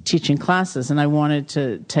teaching classes, and I wanted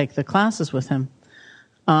to take the classes with him.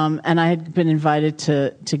 And I had been invited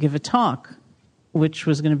to give a talk, which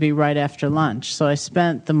was going to be right after lunch. So I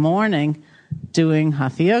spent the morning doing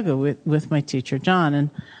Hatha Yoga with my teacher,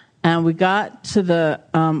 John. And we got to the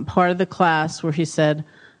part of the class where he said,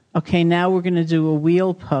 okay, now we're going to do a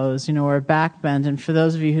wheel pose, or a back bend. And for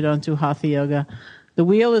those of you who don't do Hatha Yoga, the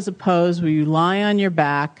wheel is a pose where you lie on your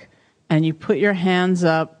back and you put your hands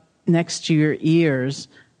up next to your ears,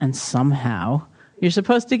 and somehow you're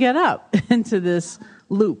supposed to get up into this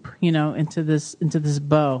loop, into this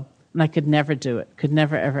bow. And I could never do it. Could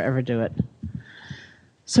never, ever, ever do it.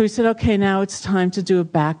 So he said, okay, now it's time to do a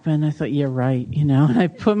back bend. I thought, you're right, And I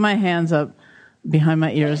put my hands up behind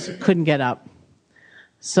my ears, couldn't get up.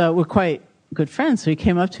 So we're quite good friends. So he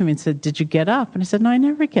came up to me and said, did you get up? And I said, no, I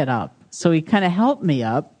never get up. So he kind of helped me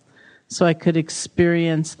up so I could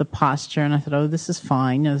experience the posture. And I thought, oh, this is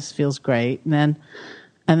fine. This feels great. And then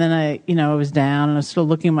I, I was down, and I was still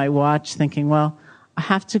looking at my watch thinking, well, I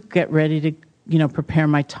have to get ready to, prepare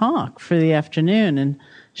my talk for the afternoon. And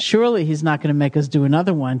surely he's not going to make us do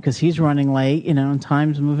another one because he's running late, and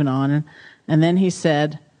time's moving on. And then he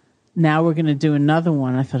said, now we're going to do another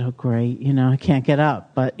one. I thought, oh, great, I can't get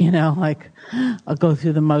up. But, I'll go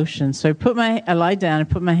through the motions. So I lied down and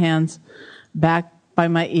put my hands back by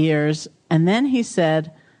my ears. And then he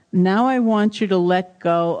said, now I want you to let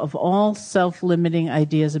go of all self-limiting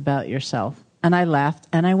ideas about yourself. And I laughed,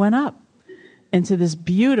 and I went up into this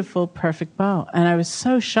beautiful, perfect bow. And I was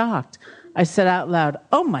so shocked. I said out loud,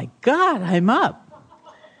 oh my God, I'm up.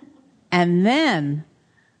 And then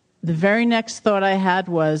the very next thought I had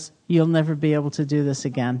was, you'll never be able to do this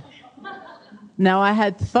again. Now, I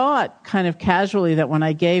had thought kind of casually that when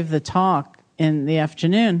I gave the talk in the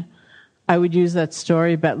afternoon, I would use that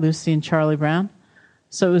story about Lucy and Charlie Brown.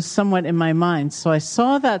 So it was somewhat in my mind. So I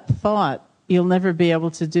saw that thought, you'll never be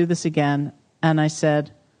able to do this again. And I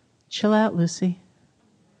said, chill out, Lucy.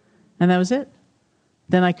 And that was it.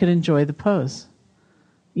 Then I could enjoy the pose.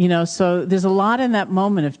 So there's a lot in that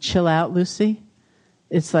moment of chill out, Lucy.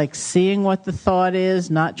 It's like seeing what the thought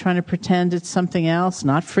is, not trying to pretend it's something else,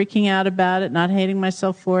 not freaking out about it, not hating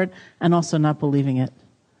myself for it, and also not believing it.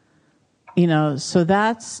 So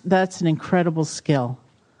that's an incredible skill.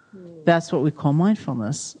 That's what we call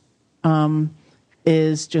mindfulness,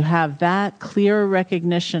 is to have that clear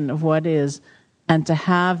recognition of what is, and to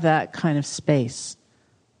have that kind of space.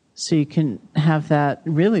 So you can have that,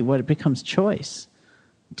 really what it becomes choice.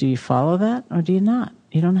 Do you follow that or do you not?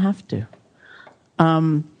 You don't have to.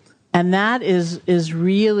 And that is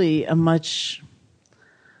really a much,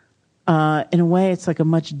 in a way, it's like a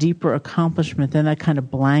much deeper accomplishment than that kind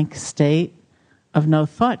of blank state of no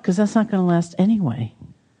thought, because that's not going to last anyway.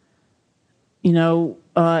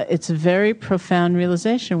 It's a very profound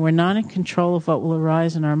realization. We're not in control of what will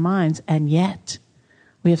arise in our minds, and yet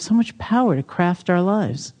we have so much power to craft our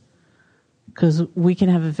lives, because we can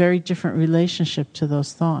have a very different relationship to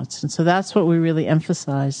those thoughts. And so that's what we really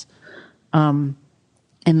emphasize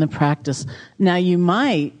in the practice. Now, you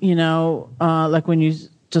might, like when you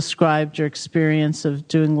described your experience of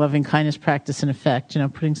doing loving kindness practice in effect,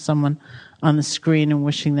 putting someone on the screen and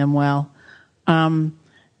wishing them well,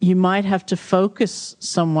 you might have to focus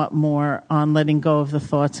somewhat more on letting go of the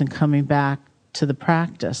thoughts and coming back to the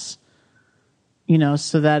practice,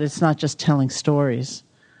 so that it's not just telling stories.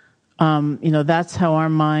 That's how our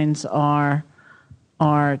minds are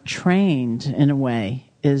trained in a way,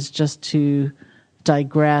 is just to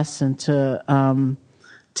digress and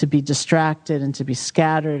to be distracted and to be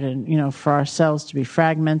scattered and, for ourselves to be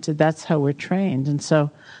fragmented. That's how we're trained. And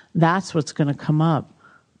so that's what's going to come up.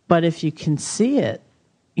 But if you can see it,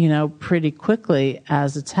 pretty quickly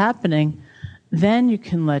as it's happening, then you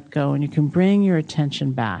can let go and you can bring your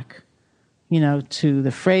attention back, to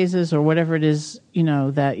the phrases or whatever it is,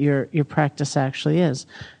 that your practice actually is.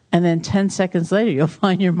 And then 10 seconds later, you'll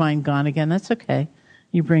find your mind gone again. That's okay.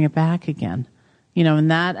 You bring it back again.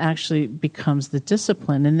 And that actually becomes the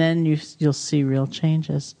discipline, and then you'll see real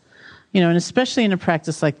changes. And especially in a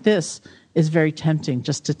practice like this, it's very tempting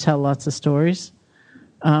just to tell lots of stories.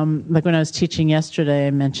 Like when I was teaching yesterday,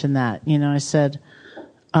 I mentioned that. I said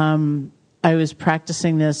I was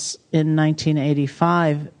practicing this in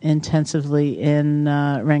 1985 intensively in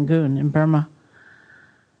Rangoon, in Burma.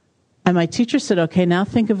 And my teacher said, okay, now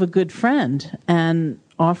think of a good friend and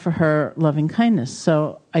offer her loving kindness.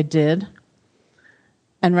 So I did.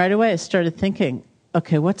 And right away I started thinking,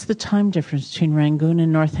 okay, what's the time difference between Rangoon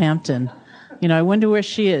and Northampton? I wonder where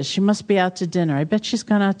she is. She must be out to dinner. I bet she's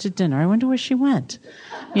gone out to dinner. I wonder where she went.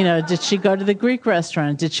 Did she go to the Greek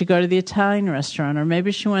restaurant? Did she go to the Italian restaurant? Or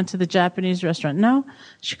maybe she went to the Japanese restaurant. No,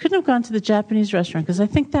 she couldn't have gone to the Japanese restaurant because I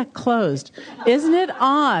think that closed. Isn't it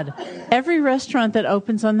odd? Every restaurant that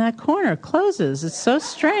opens on that corner closes. It's so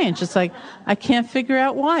strange. It's like, I can't figure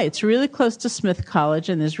out why. It's really close to Smith College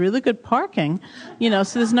and there's really good parking,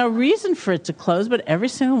 so there's no reason for it to close, but every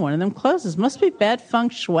single one of them closes. Must be bad feng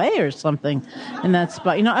shui or something in that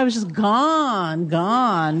spot. I was just gone,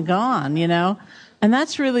 And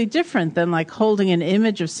that's really different than like holding an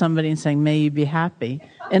image of somebody and saying, may you be happy,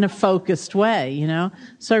 in a focused way,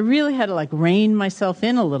 So I really had to like rein myself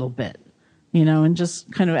in a little bit, and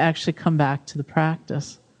just kind of actually come back to the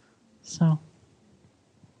practice. So,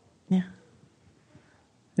 yeah.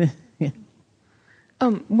 Yeah.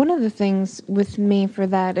 One of the things with me for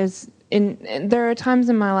that is, there are times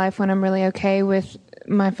in my life when I'm really okay with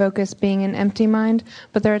my focus being an empty mind,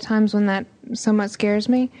 but there are times when that somewhat scares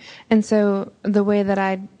me. And so the way that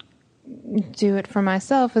I do it for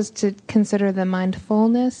myself is to consider the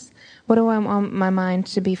mindfulness. What do I want my mind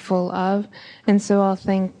to be full of? And so I'll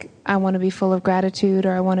think, I want to be full of gratitude,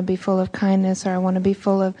 or I want to be full of kindness, or I want to be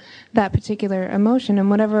full of that particular emotion. And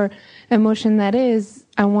whatever emotion that is,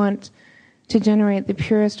 I want to generate the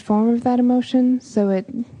purest form of that emotion, so it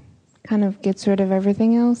kind of gets rid of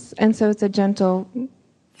everything else. And so it's a gentle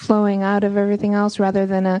flowing out of everything else rather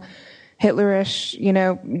than a Hitlerish,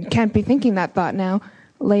 can't be thinking that thought now,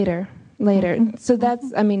 later. So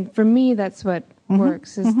that's, for me, that's what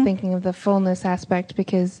works, is thinking of the fullness aspect,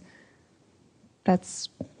 because that's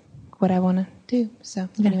what I want to do. So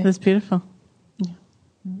anyway. Yeah, that's beautiful. Yeah.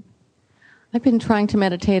 I've been trying to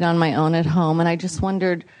meditate on my own at home, and I just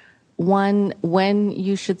wondered, one, when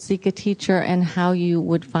you should seek a teacher and how you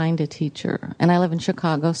would find a teacher. And I live in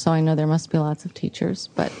Chicago, so I know there must be lots of teachers,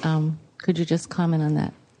 but could you just comment on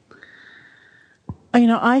that?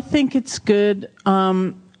 I think it's good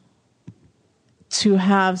to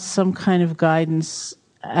have some kind of guidance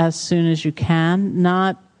as soon as you can,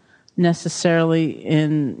 not necessarily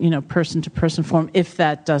in, person-to-person form, if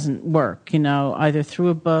that doesn't work, either through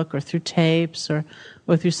a book or through tapes or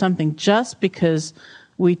through something, just because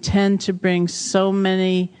we tend to bring so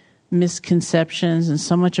many misconceptions and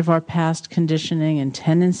so much of our past conditioning and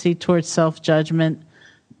tendency towards self-judgment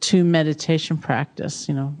to meditation practice.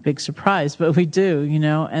 Big surprise, but we do,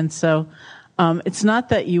 And so it's not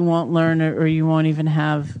that you won't learn or you won't even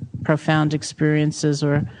have profound experiences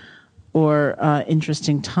or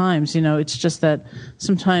interesting times. It's just that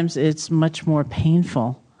sometimes it's much more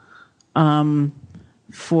painful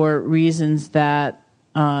for reasons that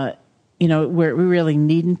where we really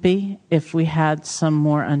needn't be if we had some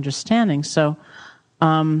more understanding. So,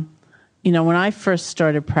 when I first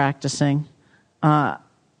started practicing,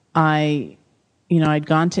 I'd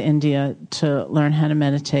gone to India to learn how to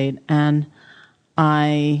meditate, and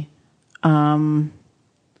I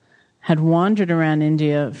had wandered around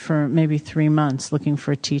India for maybe 3 months looking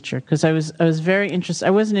for a teacher because I was very interested.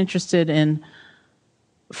 I wasn't interested in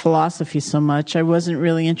philosophy so much. I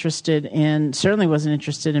certainly wasn't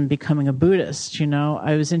interested in becoming a Buddhist.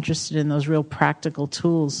 I was interested in those real practical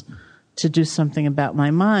tools to do something about my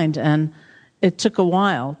mind, and it took a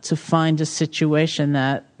while to find a situation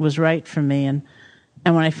that was right for me. And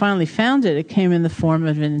when I finally found it, it came in the form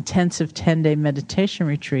of an intensive 10-day meditation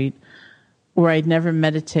retreat where I'd never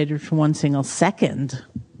meditated for one single second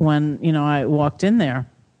when, I walked in there.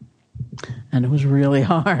 And it was really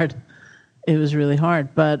hard. It was really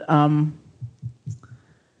hard. But I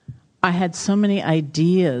had so many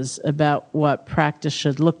ideas about what practice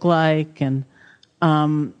should look like, and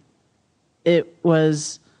it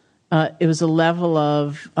was a level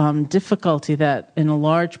of difficulty that in a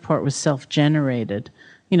large part was self-generated.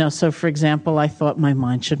 So for example, I thought my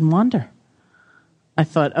mind shouldn't wander. I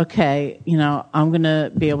thought, okay, I'm going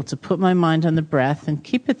to be able to put my mind on the breath and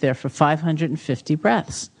keep it there for 550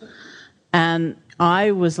 breaths. And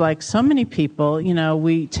I was like so many people,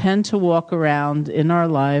 we tend to walk around in our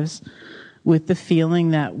lives with the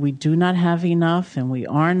feeling that we do not have enough and we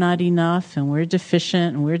are not enough and we're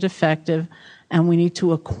deficient and we're defective, and we need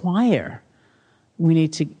to acquire. We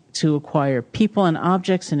need to acquire people and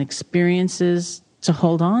objects and experiences to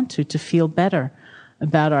hold on to feel better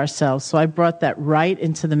about ourselves. So I brought that right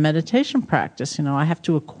into the meditation practice. I have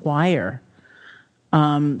to acquire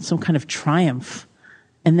some kind of triumph,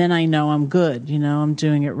 and then I know I'm good. I'm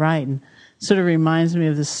doing it right. And it sort of reminds me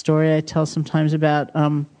of this story I tell sometimes about.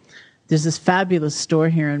 There's this fabulous store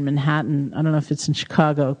here in Manhattan. I don't know if it's in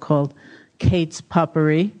Chicago, called Kate's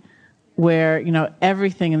Puppery, where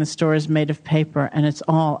everything in the store is made of paper, and it's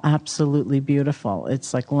all absolutely beautiful.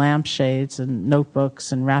 It's like lampshades and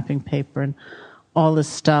notebooks and wrapping paper and all this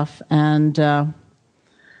stuff. And the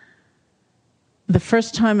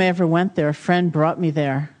first time I ever went there, a friend brought me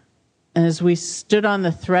there. And as we stood on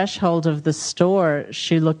the threshold of the store,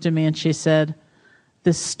 she looked at me and she said,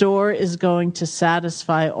 "The store is going to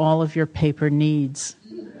satisfy all of your paper needs."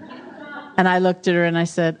 And I looked at her and I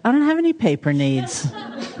said, "I don't have any paper needs."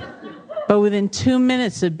 But within 2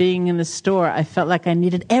 minutes of being in the store, I felt like I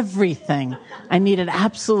needed everything. I needed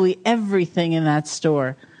absolutely everything in that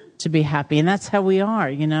store to be happy. And that's how we are,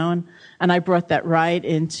 And I brought that right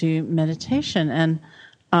into meditation. And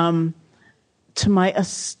to my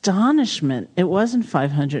astonishment, it wasn't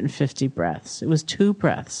 550 breaths. It was 2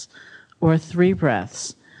 breaths or 3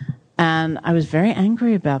 breaths. And I was very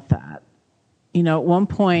angry about that. At one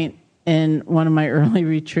point in one of my early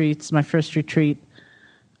retreats, my first retreat,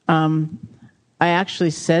 I actually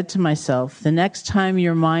said to myself, the next time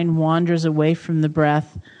your mind wanders away from the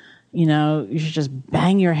breath, you should just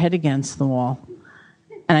bang your head against the wall.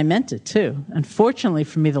 And I meant it too. Unfortunately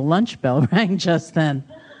for me, the lunch bell rang just then.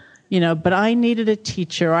 But I needed a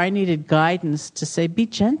teacher. I needed guidance to say, be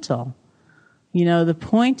gentle. The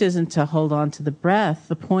point isn't to hold on to the breath.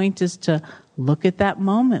 The point is to look at that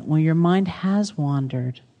moment where your mind has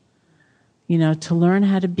wandered. To learn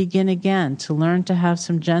how to begin again, to learn to have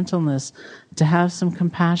some gentleness, to have some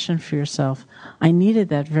compassion for yourself. I needed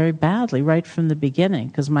that very badly right from the beginning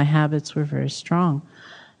because my habits were very strong.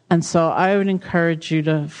 And so I would encourage you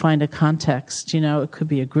to find a context. It could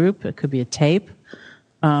be a group, it could be a tape,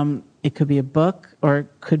 it could be a book, or it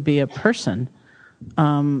could be a person,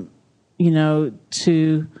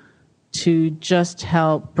 to just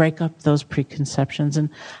help break up those preconceptions. And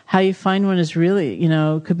how you find one is really,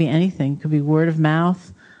 it could be anything. It could be word of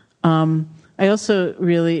mouth. I also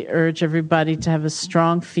really urge everybody to have a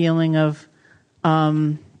strong feeling of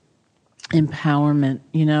empowerment,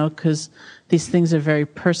 because these things are very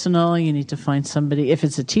personal. You need to find somebody, if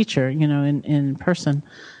it's a teacher, in person,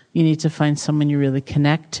 you need to find someone you really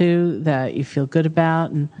connect to, that you feel good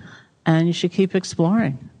about, and you should keep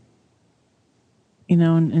exploring.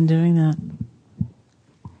 In doing that.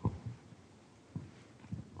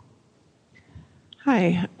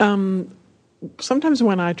 Hi. sometimes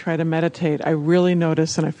when I try to meditate, I really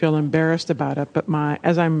notice, and I feel embarrassed about it, but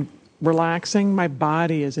as I'm relaxing, my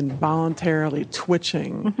body is involuntarily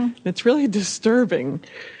twitching. Mm-hmm. It's really disturbing.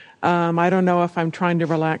 I don't know if I'm trying to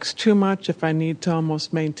relax too much, if I need to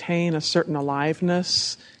almost maintain a certain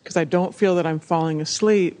aliveness, because I don't feel that I'm falling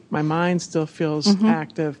asleep. My mind still feels mm-hmm.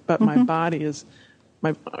 active, but mm-hmm. my body is,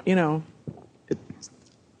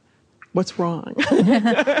 what's wrong?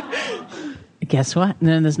 Guess what?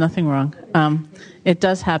 No, there's nothing wrong. It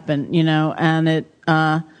does happen, and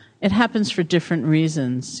it happens for different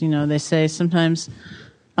reasons. They say sometimes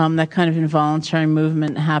that kind of involuntary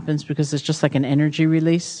movement happens because it's just like an energy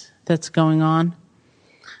release that's going on.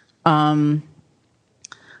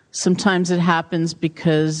 Sometimes it happens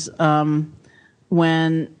because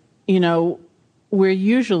when, we're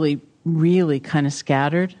usually really kind of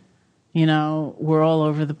scattered, we're all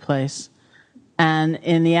over the place. And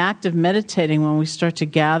in the act of meditating, when we start to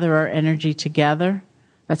gather our energy together,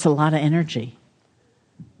 that's a lot of energy.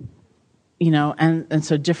 And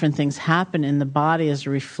so different things happen in the body as a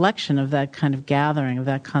reflection of that kind of gathering, of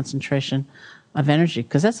that concentration of energy,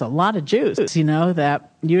 because that's a lot of juice, that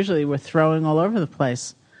usually we're throwing all over the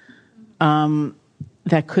place,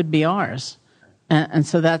 that could be ours. And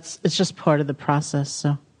so it's just part of the process,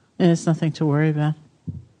 so it's nothing to worry about.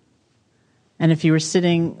 And if you were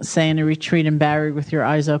sitting, say, in a retreat in Barrie with your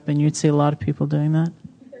eyes open, you'd see a lot of people doing that.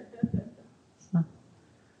 So.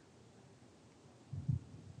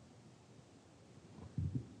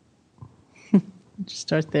 Just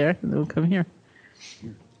start there, and then we'll come here.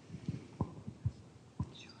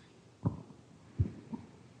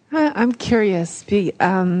 I'm curious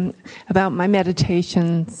about my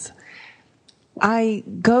meditations. I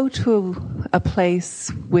go to a place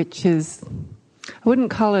which is, I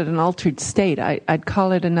wouldn't call it an altered state. I'd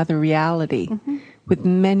call it another reality mm-hmm. with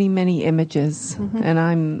many, many images. Mm-hmm. And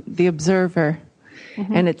I'm the observer.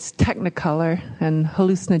 Mm-hmm. And it's technicolor and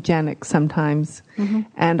hallucinogenic sometimes. Mm-hmm.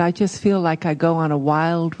 And I just feel like I go on a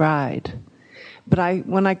wild ride. But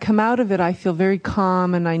when I come out of it, I feel very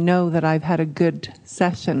calm, and I know that I've had a good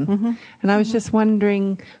session. Mm-hmm. And I was just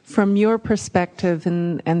wondering, from your perspective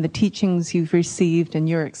and the teachings you've received and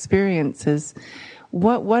your experiences,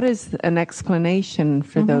 what is an explanation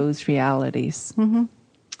for mm-hmm. those realities? Mm-hmm.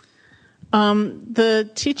 The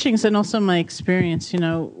teachings and also my experience,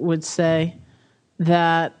 would say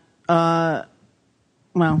that,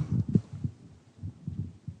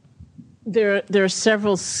 there are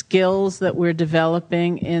several skills that we're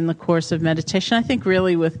developing in the course of meditation. I think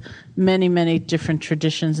really with many, many different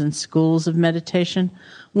traditions and schools of meditation.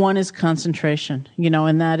 One is concentration,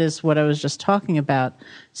 and that is what I was just talking about.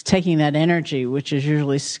 It's taking that energy, which is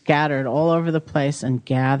usually scattered all over the place, and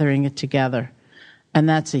gathering it together. And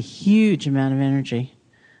that's a huge amount of energy,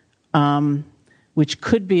 which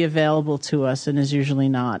could be available to us and is usually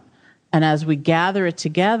not. And as we gather it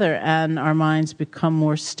together and our minds become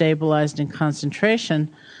more stabilized in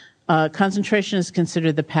concentration, concentration is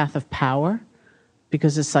considered the path of power,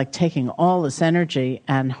 because it's like taking all this energy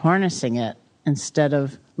and harnessing it instead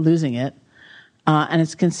of losing it. And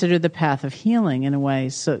it's considered the path of healing in a way.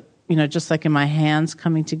 So, just like in my hands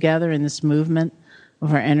coming together in this movement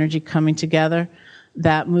of our energy coming together,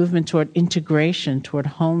 that movement toward integration, toward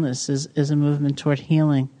wholeness is a movement toward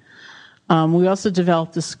healing. We also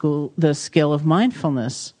developed the skill of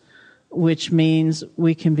mindfulness, which means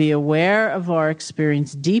we can be aware of our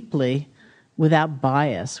experience deeply without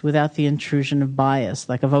bias, without the intrusion of bias.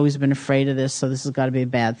 Like, I've always been afraid of this, so this has got to be a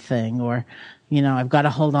bad thing. Or, I've got to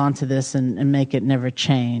hold on to this and make it never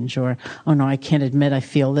change. Or, oh no, I can't admit I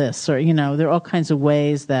feel this. Or, there are all kinds of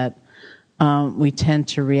ways that we tend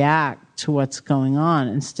to react to what's going on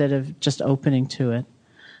instead of just opening to it.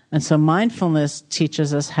 And so mindfulness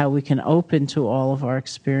teaches us how we can open to all of our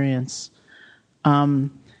experience.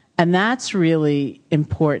 And that's really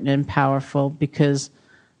important and powerful because,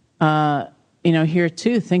 here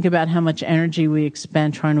too, think about how much energy we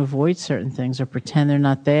expend trying to avoid certain things or pretend they're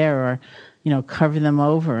not there or, cover them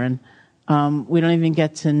over. And we don't even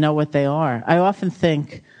get to know what they are. I often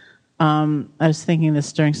think, I was thinking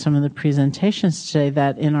this during some of the presentations today,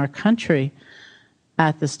 that in our country,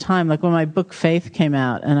 at this time, like when my book Faith came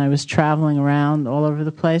out and I was traveling around all over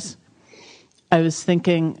the place, I was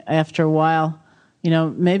thinking after a while,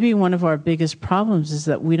 maybe one of our biggest problems is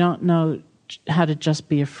that we don't know how to just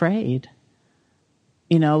be afraid.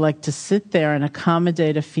 Like to sit there and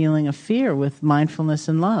accommodate a feeling of fear with mindfulness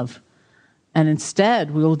and love. And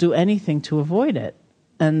instead, we will do anything to avoid it.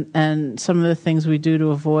 And some of the things we do to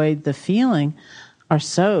avoid the feeling are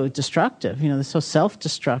so destructive, they're so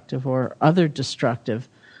self-destructive or other-destructive,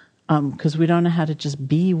 because we don't know how to just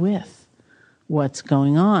be with what's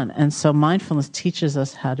going on. And so mindfulness teaches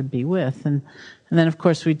us how to be with. And then, of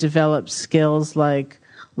course, we develop skills like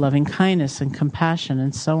loving kindness and compassion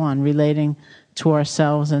and so on, relating to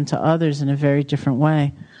ourselves and to others in a very different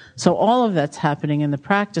way. So all of that's happening in the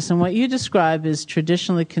practice. And what you describe is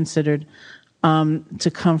traditionally considered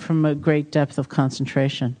to come from a great depth of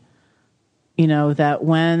concentration. You know, that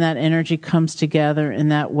when that energy comes together in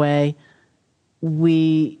that way,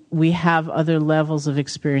 we have other levels of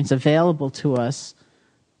experience available to us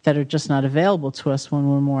that are just not available to us when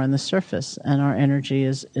we're more on the surface and our energy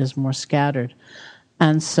is more scattered.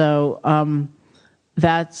 And so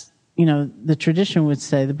that's, you know, the tradition would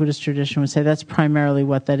say, the Buddhist tradition would say, that's primarily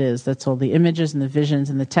what that is. That's all the images and the visions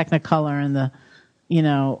and the technicolor and the, you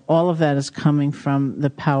know, all of that is coming from the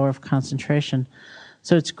power of concentration.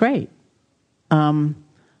 So it's great.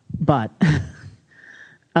 But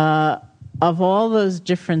of all those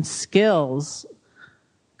different skills,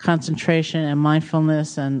 concentration and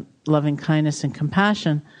mindfulness and loving kindness and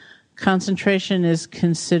compassion, concentration is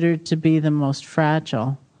considered to be the most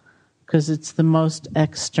fragile because it's the most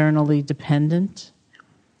externally dependent.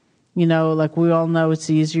 You know, like we all know it's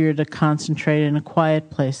easier to concentrate in a quiet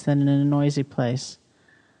place than in a noisy place.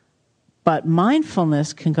 But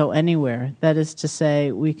mindfulness can go anywhere. That is to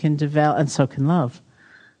say, we can develop, and so can love.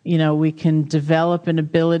 You know, we can develop an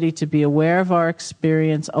ability to be aware of our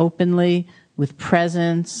experience openly, with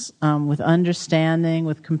presence, with understanding,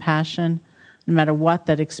 with compassion, no matter what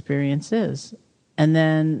that experience is. And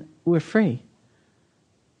then we're free.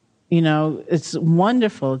 You know, it's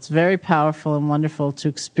wonderful. It's very powerful and wonderful to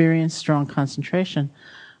experience strong concentration.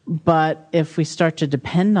 But if we start to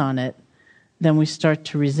depend on it, then we start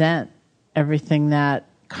to resent everything that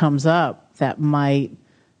comes up that might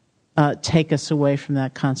take us away from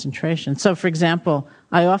that concentration. So, for example,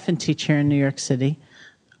 I often teach here in New York City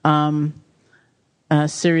a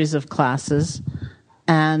series of classes.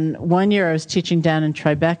 And one year I was teaching down in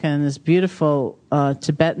Tribeca in this beautiful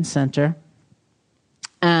Tibetan center.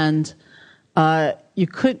 And you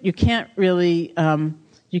can't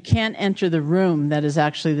enter the room that is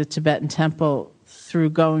actually the Tibetan temple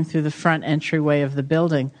through going through the front entryway of the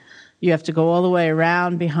building. You have to go all the way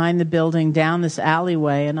around behind the building, down this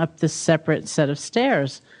alleyway, and up this separate set of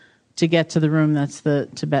stairs to get to the room that's the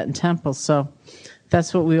Tibetan temple. So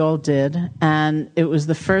that's what we all did. And it was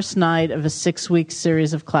the first night of a 6-week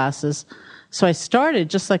series of classes. So I started,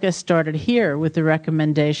 just like I started here, with the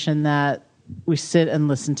recommendation that we sit and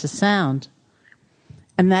listen to sound.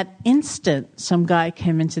 And that instant, some guy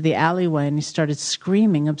came into the alleyway and he started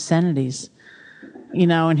screaming obscenities. You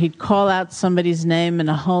know, and he'd call out somebody's name in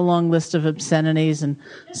a whole long list of obscenities and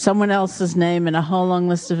someone else's name in a whole long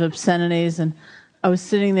list of obscenities. And I was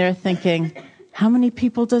sitting there thinking, how many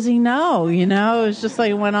people does he know? You know, it was just like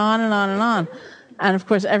it went on and on and on. And of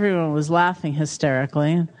course, everyone was laughing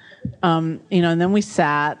hysterically. You know, and then we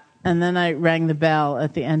sat, and then I rang the bell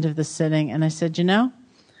at the end of the sitting, and I said, you know,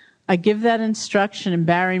 I give that instruction in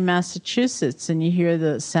Barre, Massachusetts, and you hear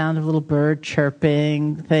the sound of a little bird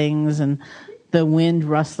chirping things and the wind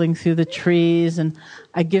rustling through the trees, and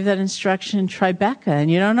I give that instruction in Tribeca, and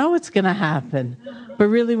you don't know what's going to happen. But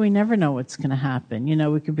really, we never know what's going to happen. You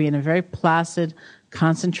know, we could be in a very placid,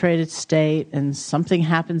 concentrated state, and something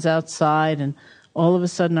happens outside, and all of a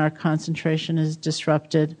sudden our concentration is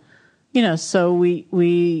disrupted. You know, so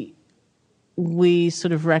we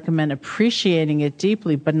sort of recommend appreciating it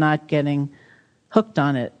deeply, but not getting hooked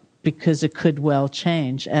on it, because it could well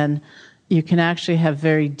change. And you can actually have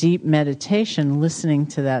very deep meditation listening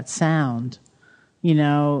to that sound, you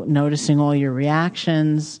know, noticing all your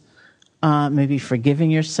reactions, maybe forgiving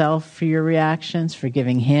yourself for your reactions,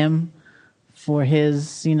 forgiving him for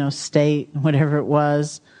his, you know, state, whatever it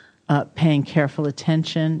was, paying careful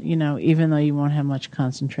attention, you know, even though you won't have much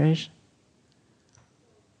concentration.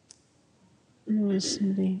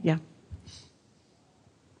 Yeah.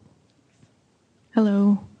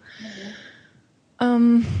 Hello.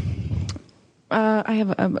 I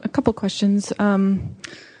have a couple questions. One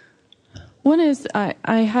is I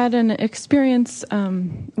had an experience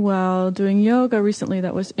while doing yoga recently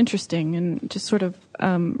that was interesting and just sort of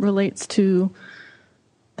relates to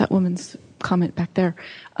that woman's comment back there.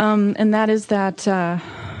 And that is that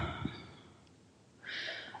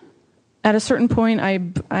at a certain point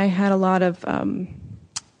I had a lot of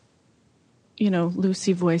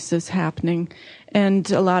loosey voices happening and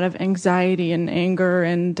a lot of anxiety and anger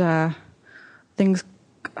and things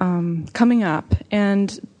coming up,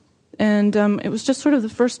 and it was just sort of the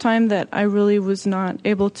first time that I really was not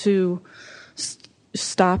able to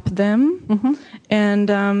stop them, mm-hmm. and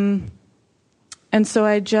so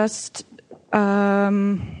I just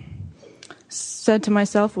said to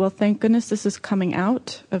myself, well, thank goodness this is coming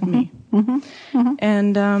out of me.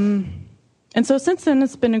 And so since then,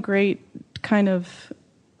 it's been a great kind of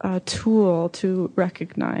tool to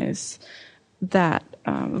recognize that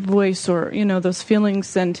voice or, those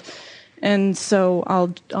feelings. And so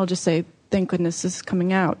I'll just say, thank goodness this is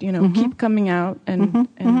coming out, keep coming out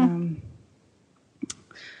and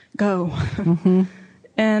go.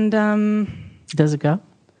 And does it go?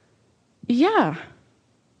 Yeah.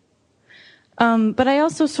 But I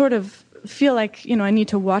also sort of feel like, I need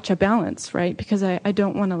to watch a balance, right? Because I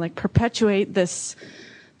don't want to perpetuate this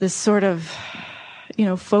sort of,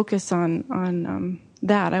 focus on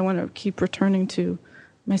that. I want to keep returning to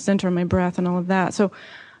my center, my breath, and all of that. So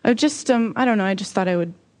I just, I don't know, I just thought I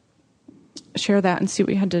would share that and see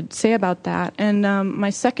what you had to say about that. And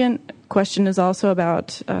my second question is also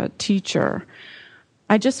about teacher.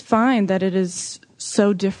 I just find that it is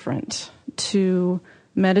so different to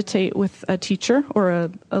meditate with a teacher or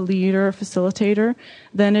a leader, a facilitator,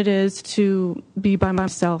 than it is to be by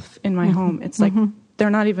myself in my home. It's like they're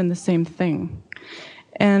not even the same thing.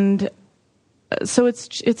 And so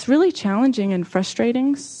it's really challenging and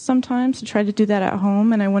frustrating sometimes to try to do that at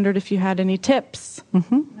home. And I wondered if you had any tips.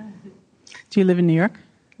 Do you live in New York?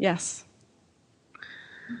 Yes.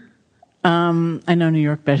 I know New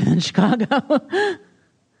York better than Chicago.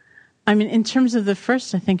 I mean, in terms of the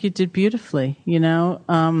first, I think you did beautifully,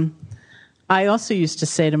 I also used to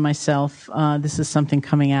say to myself, this is something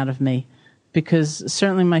coming out of me. Because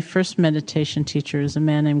certainly my first meditation teacher is a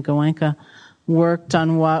man named Goenka, worked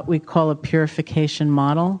on what we call a purification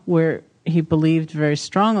model, where he believed very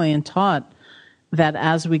strongly and taught that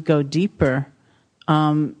as we go deeper,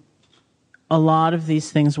 a lot of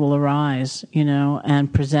these things will arise,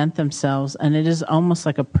 and present themselves. And it is almost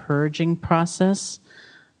like a purging process.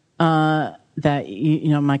 That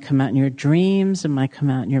it might come out in your dreams, it might come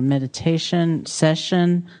out in your meditation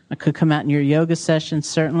session, it could come out in your yoga session,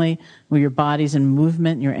 certainly, where your body's in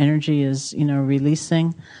movement, your energy is,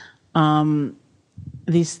 releasing.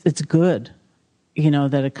 It's good,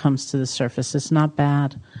 that it comes to the surface. It's not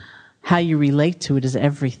bad. How you relate to it is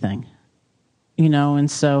everything,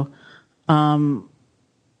 and so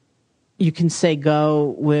you can say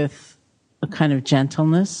go with a kind of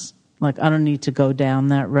gentleness. Like, I don't need to go down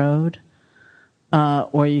that road.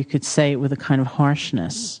 Or you could say it with a kind of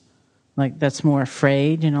harshness. Like, that's more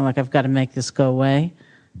afraid, like, I've got to make this go away.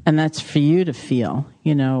 And that's for you to feel,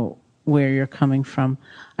 where you're coming from.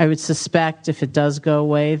 I would suspect if it does go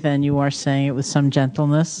away, then you are saying it with some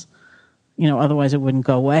gentleness. Otherwise it wouldn't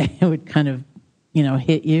go away. It would kind of,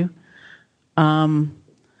 hit you.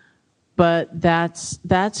 But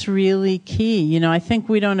that's really key. I think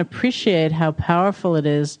we don't appreciate how powerful it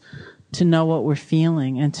is to know what we're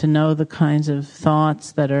feeling and to know the kinds of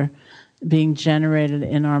thoughts that are being generated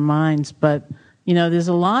in our minds. But, there's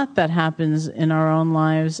a lot that happens in our own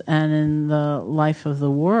lives and in the life of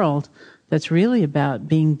the world that's really about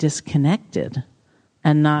being disconnected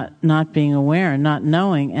and not being aware and not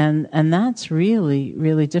knowing. And that's really,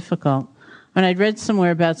 really difficult. And I'd read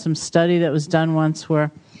somewhere about some study that was done once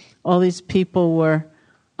where all these people were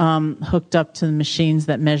hooked up to the machines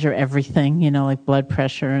that measure everything, like blood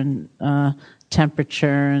pressure and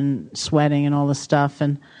temperature and sweating and all this stuff.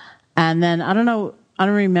 And then I don't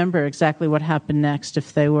remember exactly what happened next,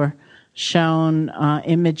 if they were shown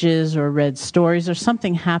images or read stories or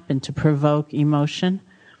something happened to provoke emotion.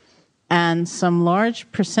 And some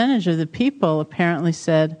large percentage of the people apparently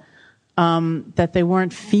said that they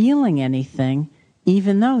weren't feeling anything,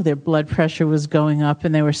 even though their blood pressure was going up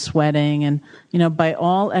and they were sweating. And, by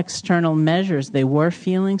all external measures, they were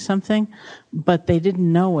feeling something, but they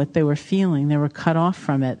didn't know what they were feeling. They were cut off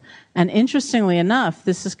from it. And interestingly enough,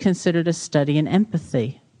 this is considered a study in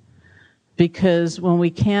empathy. Because when we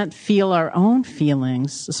can't feel our own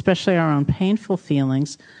feelings, especially our own painful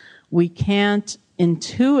feelings, we can't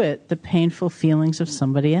intuit the painful feelings of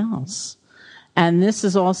somebody else. And this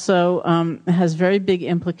is also has very big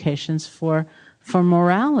implications for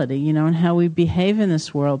morality, and how we behave in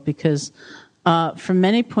this world, because from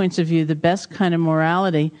many points of view, the best kind of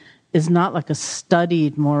morality is not like a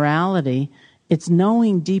studied morality. It's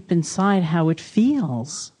knowing deep inside how it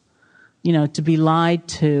feels, to be lied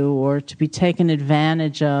to or to be taken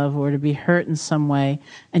advantage of or to be hurt in some way.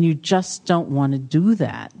 And you just don't want to do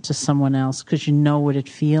that to someone else because you know what it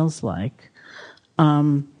feels like.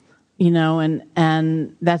 And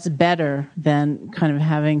that's better than kind of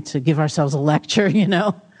having to give ourselves a lecture, saying,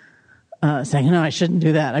 no, I shouldn't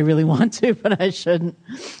do that. I really want to, but I shouldn't,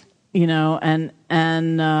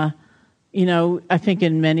 I think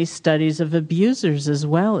in many studies of abusers as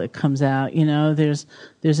well, it comes out,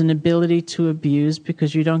 there's an ability to abuse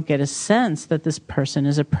because you don't get a sense that this person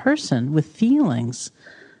is a person with feelings.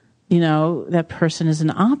 That person is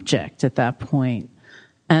an object at that point.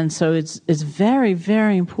 And so it's very,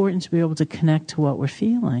 very important to be able to connect to what we're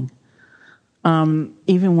feeling,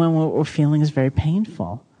 even when what we're feeling is very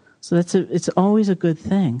painful. So it's always a good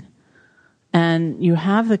thing. And you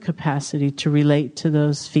have the capacity to relate to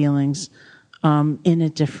those feelings in a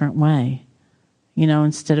different way.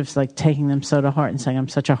 Instead of like taking them so to heart and saying, I'm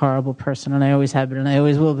such a horrible person and I always have been and I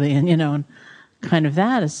always will be. And kind of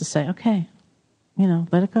that is to say, okay,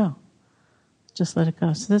 let it go. Just let it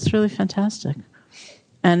go. So that's really fantastic.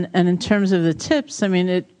 And in terms of the tips,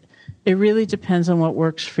 it really depends on what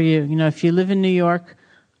works for you. If you live in New York,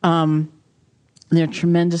 there are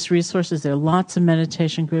tremendous resources. There are lots of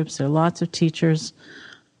meditation groups. There are lots of teachers.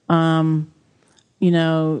 You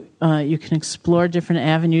can explore different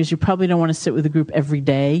avenues. You probably don't want to sit with a group every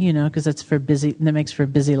day, because that makes for a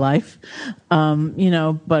busy life.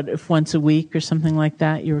 But if once a week or something like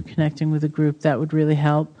that, you were connecting with a group, that would really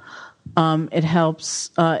help. It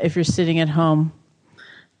helps if you're sitting at home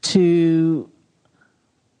to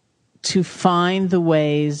find the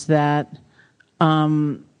ways that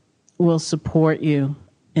will support you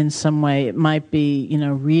in some way. It might be,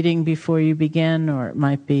 reading before you begin, or it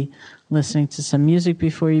might be listening to some music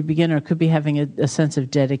before you begin, or it could be having a sense of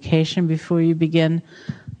dedication before you begin.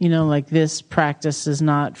 Like this practice is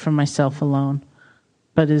not for myself alone,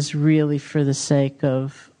 but is really for the sake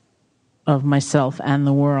of myself and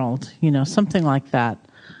the world, something like that.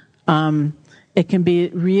 It can be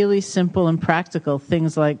really simple and practical.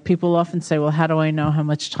 Things like people often say, well, how do I know how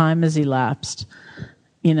much time has elapsed?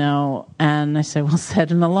 And I say, well,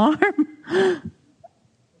 set an alarm.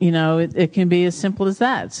 It can be as simple as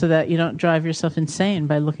that, so that you don't drive yourself insane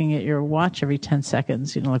by looking at your watch every 10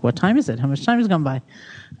 seconds. Like, what time is it? How much time has gone by?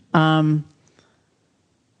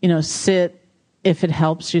 Sit, if it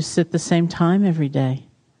helps you, sit the same time every day.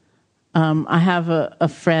 I have a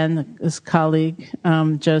friend, this colleague,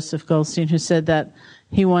 Joseph Goldstein, who said that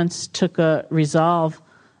he once took a resolve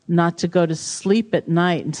not to go to sleep at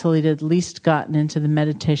night until he'd at least gotten into the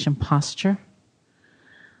meditation posture.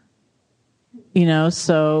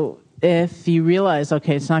 So if you realize,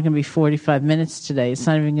 okay, it's not going to be 45 minutes today, it's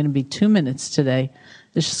not even going to be 2 minutes today,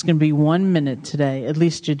 it's just going to be 1 minute today, at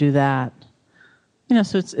least you do that.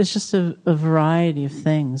 So it's just a variety of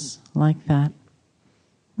things like that.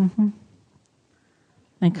 Mm-hmm.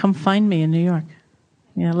 And come find me in New York.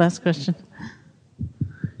 Last question.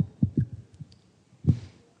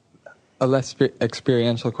 A less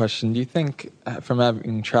experiential question. Do you think, from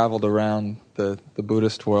having traveled around the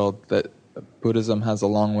Buddhist world, that Buddhism has a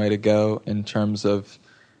long way to go in terms of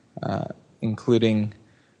including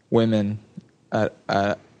women as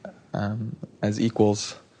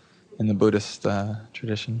equals in the Buddhist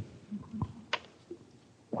tradition?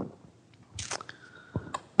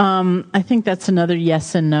 I think that's another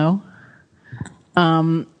yes and no.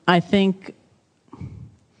 I think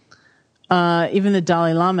even the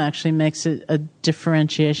Dalai Lama actually makes a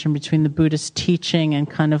differentiation between the Buddhist teaching and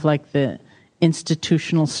kind of like the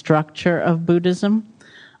institutional structure of Buddhism.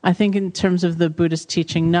 I think in terms of the Buddhist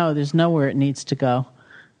teaching, no, there's nowhere it needs to go.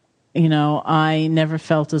 I never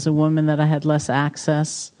felt as a woman that I had less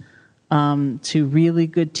access to really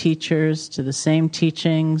good teachers, to the same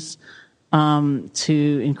teachings,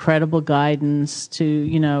 to incredible guidance,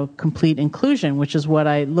 to, complete inclusion, which is what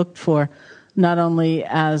I looked for, not only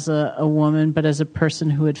as a woman, but as a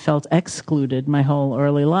person who had felt excluded my whole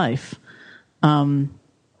early life. I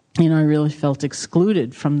really felt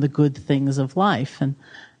excluded from the good things of life.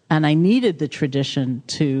 And I needed the tradition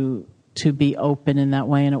to be open in that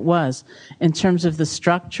way, and it was. In terms of the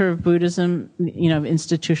structure of Buddhism,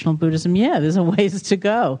 institutional Buddhism, yeah, there's a ways to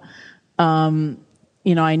go.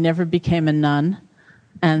 I never became a nun,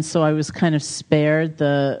 and so I was kind of spared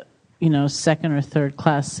the, second or third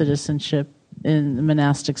class citizenship in the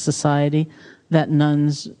monastic society that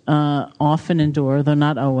nuns often endure, though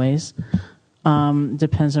not always.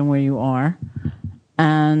 Depends on where you are.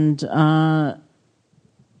 And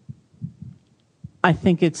I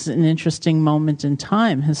think it's an interesting moment in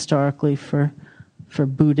time historically for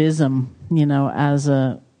Buddhism, as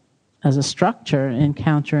a structure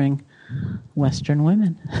encountering Western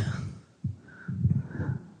women.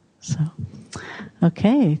 So,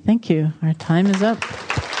 okay, thank you. Our time is up.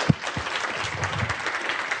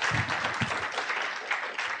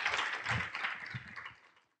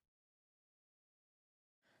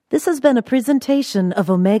 This has been a presentation of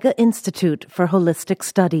Omega Institute for Holistic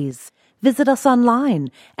Studies. Visit us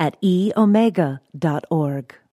online at eomega.org.